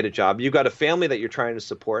you can't get a job. You've got a family that you're trying to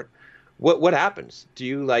support. What happens? Do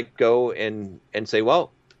you go and say,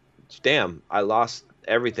 well, damn, I lost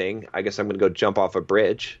everything. I guess I'm going to go jump off a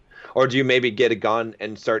bridge. Or do you maybe get a gun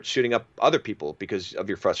and start shooting up other people because of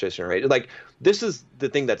your frustration, right? Like, this is the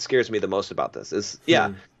thing that scares me the most about this is,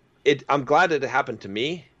 I'm glad that it happened to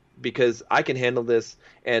me, because I can handle this,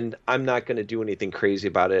 and I'm not going to do anything crazy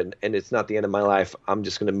about it, and it's not the end of my life. I'm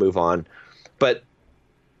just going to move on. But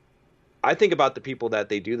I think about the people that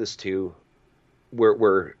they do this to,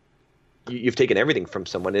 where you've taken everything from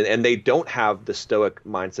someone, and they don't have the stoic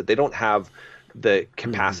mindset. They don't have the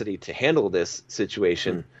capacity to handle this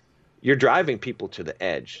situation. You're driving people to the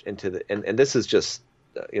edge, and this is just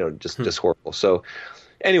just horrible. So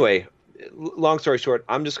anyway, long story short,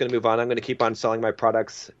 I'm just going to move on. I'm going to keep on selling my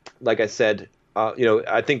products. Like I said,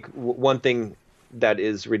 I think one thing that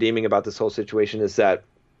is redeeming about this whole situation is that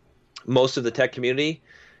most of the tech community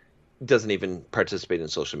doesn't even participate in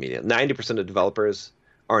social media. 90% of developers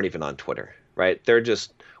aren't even on Twitter, right? They're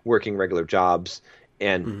just working regular jobs,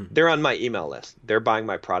 and they're on my email list. They're buying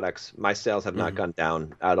my products. My sales have not gone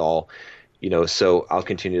down at all, so I'll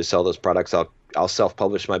continue to sell those products. I'll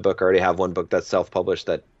self-publish my book. I already have one book that's self-published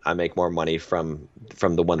that I make more money from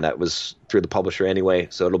the one that was through the publisher anyway.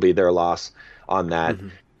 So it'll be their loss on that.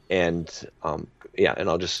 And and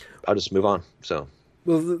I'll just move on. So.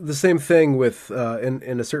 Well, the same thing with,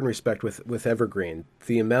 in a certain respect, with Evergreen.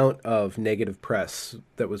 The amount of negative press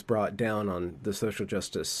that was brought down on the social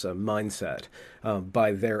justice mindset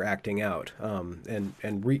by their acting out, and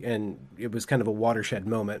it was kind of a watershed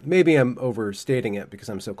moment. Maybe I'm overstating it because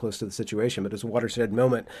I'm so close to the situation, but it's a watershed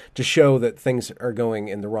moment to show that things are going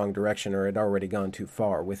in the wrong direction or had already gone too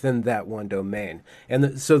far within that one domain.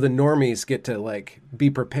 And so the normies get to be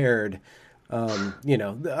prepared.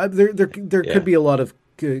 There could be a lot of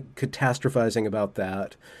catastrophizing about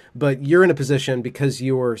that, but you're in a position, because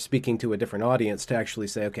you're speaking to a different audience, to actually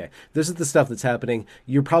say, okay, this is the stuff that's happening.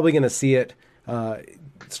 You're probably going to see it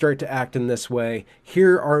start to act in this way.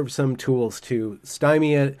 Here are some tools to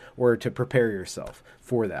stymie it or to prepare yourself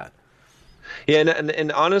for that. Yeah,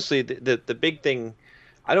 and honestly, the big thing,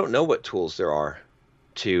 I don't know what tools there are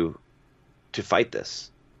to fight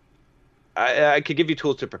this. I could give you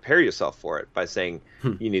tools to prepare yourself for it by saying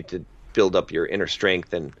you need to build up your inner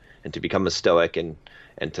strength and to become a stoic and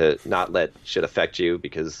to not let shit affect you,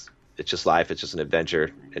 because it's just life. It's just an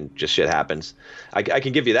adventure and just shit happens. I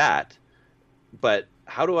can give you that, but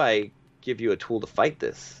how do I give you a tool to fight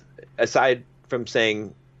this? Aside from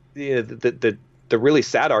saying the really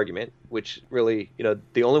sad argument, which really,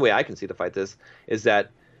 the only way I can see to fight this is that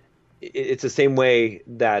it's the same way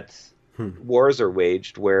that wars are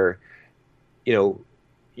waged, where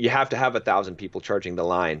you have to have 1,000 people charging the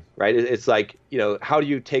line, right? It's like, how do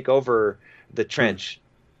you take over the trench?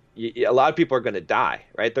 A lot of people are going to die,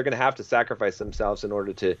 right? They're going to have to sacrifice themselves in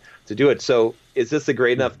order to do it. So is this a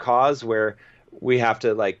great enough cause where we have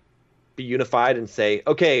to be unified and say,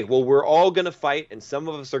 okay, well, we're all going to fight, and some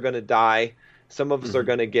of us are going to die. Some of us are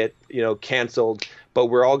going to get, canceled, but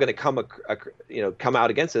we're all going to come out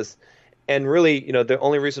against this. And really, the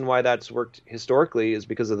only reason why that's worked historically is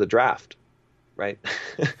because of the draft. Right.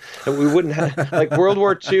 And we wouldn't have, World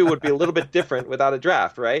War II would be a little bit different without a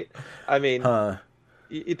draft. Right. I mean,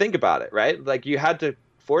 you think about it, right? You had to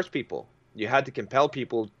force people, you had to compel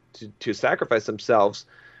people to sacrifice themselves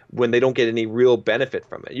when they don't get any real benefit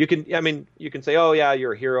from it. You can say, oh yeah,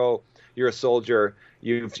 you're a hero, you're a soldier,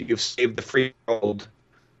 you've saved the free world.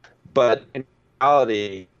 But in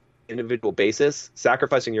reality, individual basis,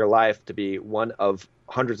 sacrificing your life to be one of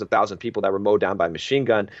hundreds of thousands of people that were mowed down by machine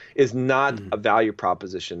gun is not a value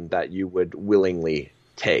proposition that you would willingly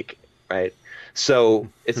take, right? So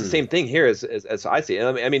it's the same thing here as I see it.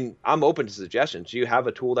 I mean, I'm open to suggestions. Do you have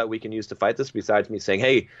a tool that we can use to fight this besides me saying,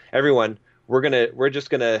 hey, everyone, you're just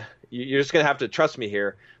gonna have to trust me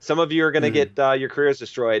here. Some of you are gonna get your careers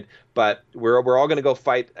destroyed, but we're all gonna go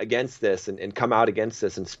fight against this and come out against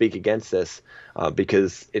this and speak against this,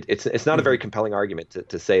 because it's not a very compelling argument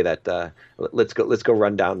to say that let's go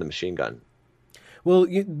run down the machine gun. Well,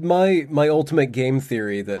 my ultimate game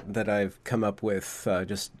theory that I've come up with,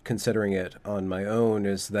 just considering it on my own,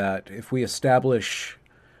 is that if we establish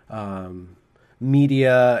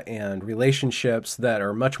media and relationships that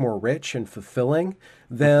are much more rich and fulfilling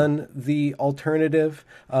than the alternative,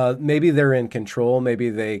 maybe they're in control, maybe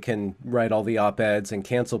they can write all the op-eds and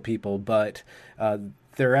cancel people, but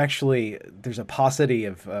there's a paucity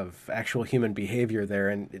of actual human behavior there,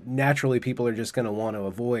 and naturally people are just going to want to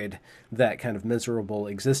avoid that kind of miserable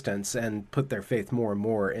existence and put their faith more and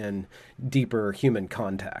more in deeper human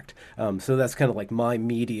contact. So that's kind of like my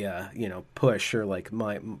media, push, or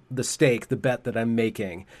the bet that I'm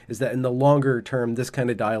making is that in the longer term, this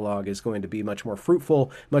kind of dialogue is going to be much more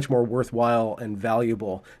fruitful, much more worthwhile and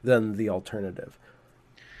valuable than the alternative.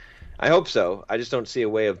 I hope so. I just don't see a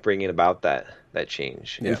way of bringing about that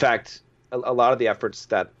change. Yeah. In fact, a lot of the efforts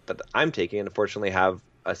that I'm taking, unfortunately, have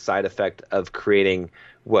a side effect of creating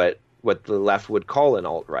what the left would call an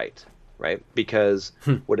alt-right, right? Because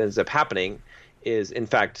what ends up happening is, in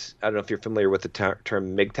fact, I don't know if you're familiar with the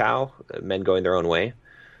term MGTOW, men going their own way.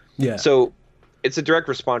 Yeah. So it's a direct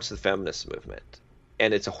response to the feminist movement,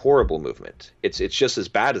 and it's a horrible movement. It's just as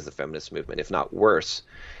bad as the feminist movement, if not worse,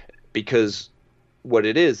 because what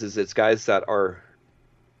it is it's guys that are,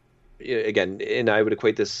 again, and I would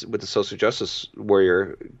equate this with the social justice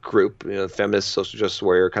warrior group, feminist social justice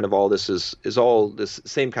warrior, kind of all this is all this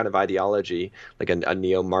same kind of ideology, like a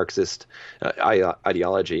neo-Marxist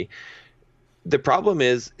ideology. The problem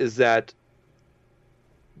is that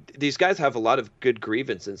these guys have a lot of good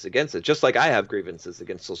grievances against it, just like I have grievances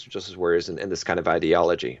against social justice warriors and this kind of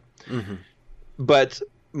ideology. Mm-hmm. But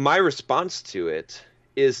my response to it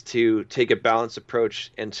is to take a balanced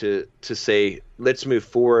approach and to say, let's move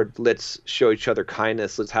forward, let's show each other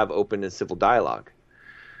kindness, let's have open and civil dialogue.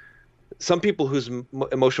 Some people whose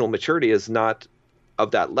emotional maturity is not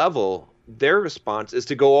of that level, their response is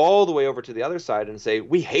to go all the way over to the other side and say,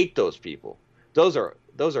 we hate those people. Those are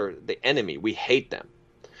the enemy. We hate them.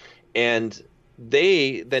 And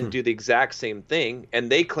they then do the exact same thing, and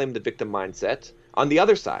they claim the victim mindset on the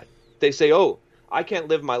other side. They say, oh, I can't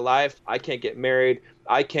live my life. I can't get married.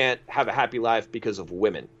 I can't have a happy life because of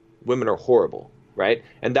women. Women are horrible, right?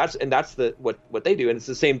 And that's what they do. And it's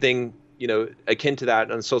the same thing, akin to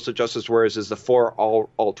that on social justice warriors is the far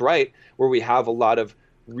alt-right, where we have a lot of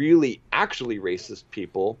really actually racist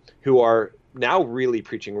people who are now really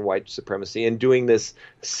preaching white supremacy and doing this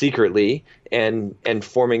secretly and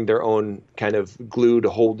forming their own kind of glue to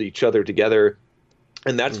hold each other together.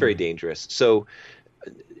 And that's very dangerous. So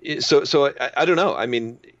I don't know. I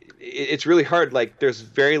mean, it's really hard. Like, there's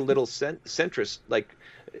very little centrist, like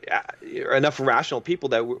enough rational people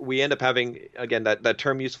that we end up having, again, that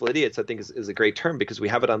term useful idiots, I think is a great term because we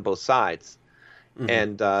have it on both sides.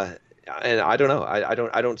 And I don't know.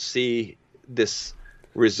 I don't see this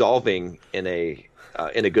resolving in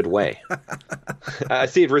a good way. I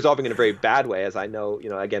see it resolving in a very bad way, as I know,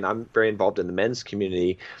 again, I'm very involved in the men's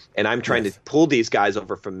community, and I'm trying to pull these guys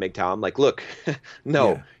over from MGTOW. I'm like, look,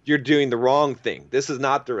 no, you're doing the wrong thing. This is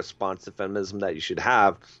not the response to feminism that you should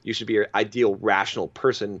have. You should be your ideal rational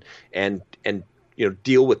person and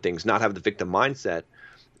deal with things, not have the victim mindset.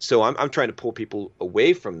 So I'm trying to pull people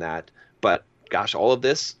away from that. But gosh, all of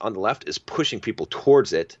this on the left is pushing people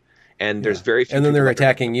towards it. And there's very few. And then they're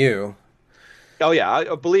attacking you. Oh,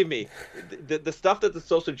 yeah. Believe me, the stuff that the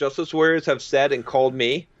social justice warriors have said and called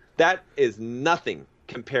me, that is nothing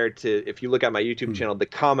compared to, if you look at my YouTube channel, the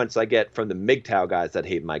comments I get from the MGTOW guys that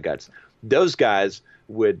hate my guts. Those guys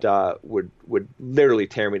would literally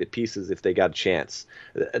tear me to pieces if they got a chance.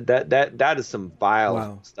 That is some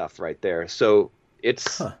vile stuff right there. So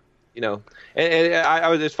it's, and I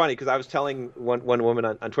was, it's funny because I was telling one woman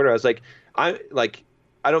on Twitter, I was like,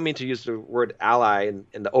 I don't mean to use the word ally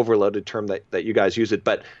in the overloaded term that you guys use it,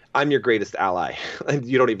 but I'm your greatest ally, and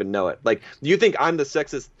you don't even know it. Like, you think I'm the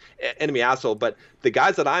sexist enemy asshole, but the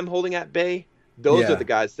guys that I'm holding at bay, those are the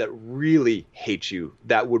guys that really hate you,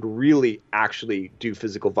 that would really actually do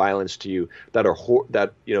physical violence to you, that are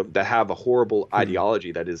that have a horrible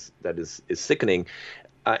ideology that is sickening,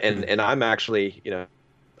 and I'm actually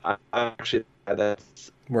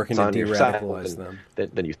that's working to de-radicalize them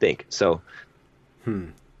than you think. So.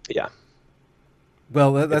 Yeah.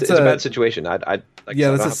 Well, that's it's a bad situation. That's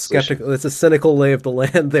a skeptical. It's a cynical lay of the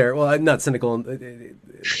land there. Well, I'm not cynical. Not and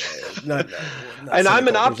cynical. I'm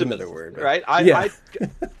an optimist, word, right? I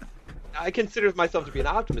consider myself to be an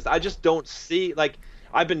optimist. I just don't see, like,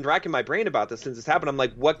 I've been racking my brain about this since it's happened. I'm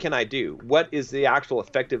like, what can I do? What is the actual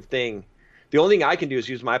effective thing? The only thing I can do is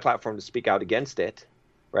use my platform to speak out against it,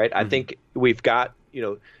 right? I think we've got,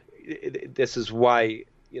 this is why,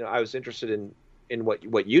 I was interested in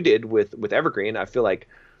what you did with Evergreen. I feel like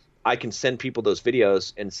I can send people those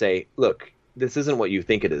videos and say, look, this isn't what you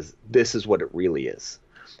think it is. This is what it really is.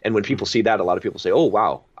 And when people see that, a lot of people say, oh,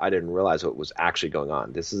 wow, I didn't realize what was actually going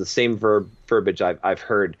on. This is the same verbiage I've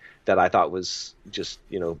heard that I thought was just,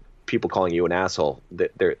 people calling you an asshole.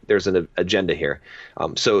 There's an agenda here.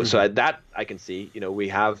 So that I can see, we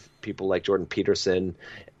have people like Jordan Peterson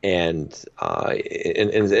and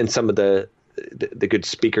some of the good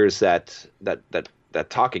speakers that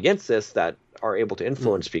talk against this, that are able to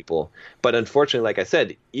influence people. But unfortunately, like I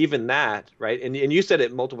said, even that, right? And you said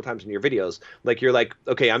it multiple times in your videos, like, you're like,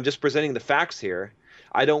 okay, I'm just presenting the facts here.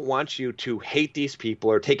 I don't want you to hate these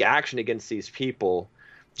people or take action against these people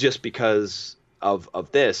just because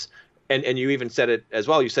of this. And you even said it as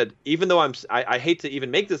well. You said, even though I hate to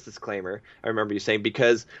even make this disclaimer, I remember you saying,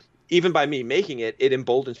 because even by me making it, it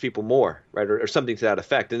emboldens people more, right? Or something to that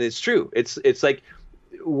effect. And it's true. It's like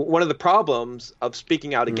one of the problems of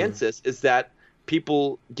speaking out against this is that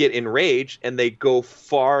people get enraged and they go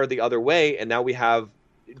far the other way. And now we have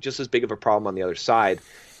just as big of a problem on the other side.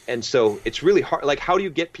 And so it's really hard. Like, how do you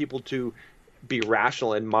get people to be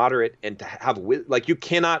rational and moderate and to have, like, you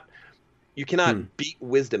cannot beat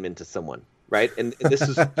wisdom into someone. Right. And this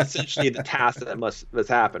is essentially the task that must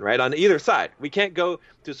happen. Right. On either side, we can't go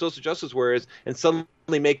to social justice warriors and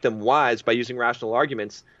suddenly make them wise by using rational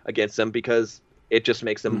arguments against them, because it just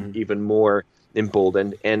makes them even more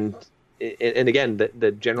emboldened. And and again,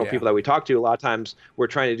 the general people that we talk to, a lot of times we're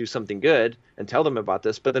trying to do something good and tell them about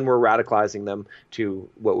this, but then we're radicalizing them to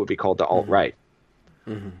what would be called the alt-right.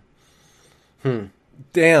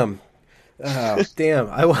 Damn. Oh, damn.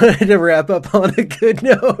 I wanted to wrap up on a good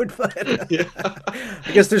note, but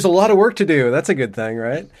I guess there's a lot of work to do. That's a good thing,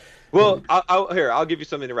 right? Well, I'll give you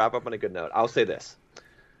something to wrap up on a good note. I'll say this.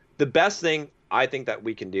 The best thing I think that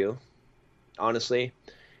we can do, honestly,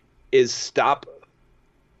 is stop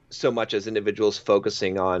so much as individuals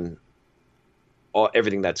focusing on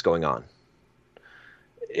everything that's going on.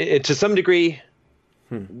 To some degree,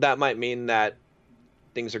 that might mean that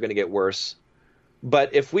things are going to get worse.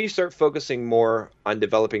 But if we start focusing more on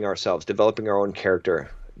developing ourselves, developing our own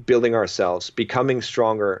character, building ourselves, becoming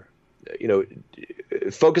stronger,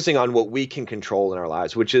 focusing on what we can control in our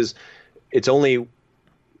lives, which is, it's only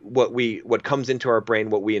what comes into our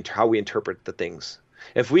brain, how we interpret the things.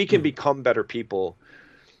 If we can become better people,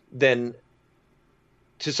 then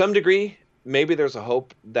to some degree, maybe there's a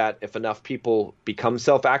hope that if enough people become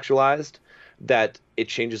self-actualized, that it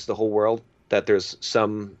changes the whole world, that there's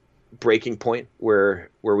some breaking point where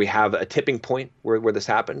we have a tipping point where this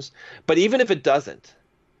happens. But even if it doesn't,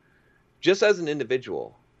 just as an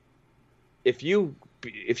individual, if you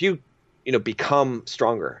become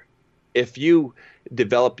stronger, if you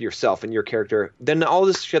develop yourself and your character, then all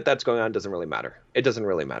this shit that's going on doesn't really matter. It doesn't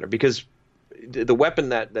really matter, because the weapon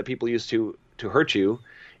that people use to hurt you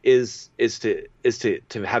is to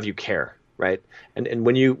have you care, right? And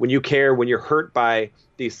when you care, when you're hurt by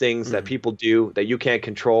these things that people do that you can't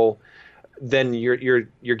control, then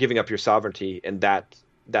you're giving up your sovereignty, and that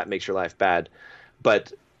makes your life bad.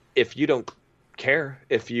 But if you don't care,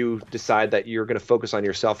 if you decide that you're going to focus on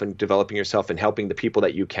yourself and developing yourself and helping the people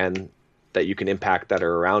that you can impact that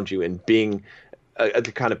are around you, and being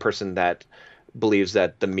the kind of person that believes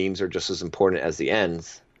that the means are just as important as the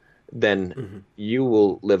ends, then you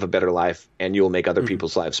will live a better life, and you will make other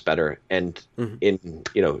people's lives better. And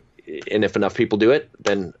and if enough people do it,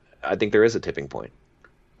 then I think there is a tipping point.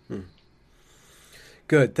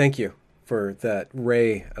 Good. Thank you for that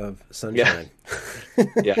ray of sunshine.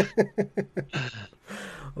 Yeah.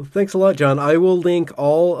 Well, thanks a lot, John. I will link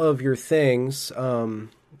all of your things.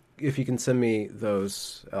 If you can send me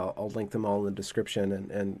those, I'll link them all in the description.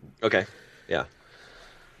 And okay. Yeah.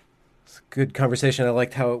 It's a good conversation. I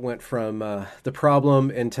liked how it went from the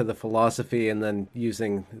problem into the philosophy, and then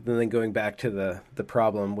going back to the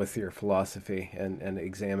problem with your philosophy and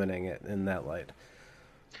examining it in that light.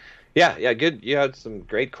 Yeah, good. You had some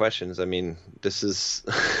great questions. I mean, this is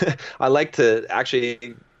I like to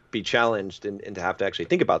actually be challenged and to have to actually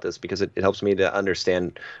think about this, because it helps me to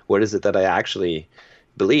understand what is it that I actually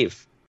believe.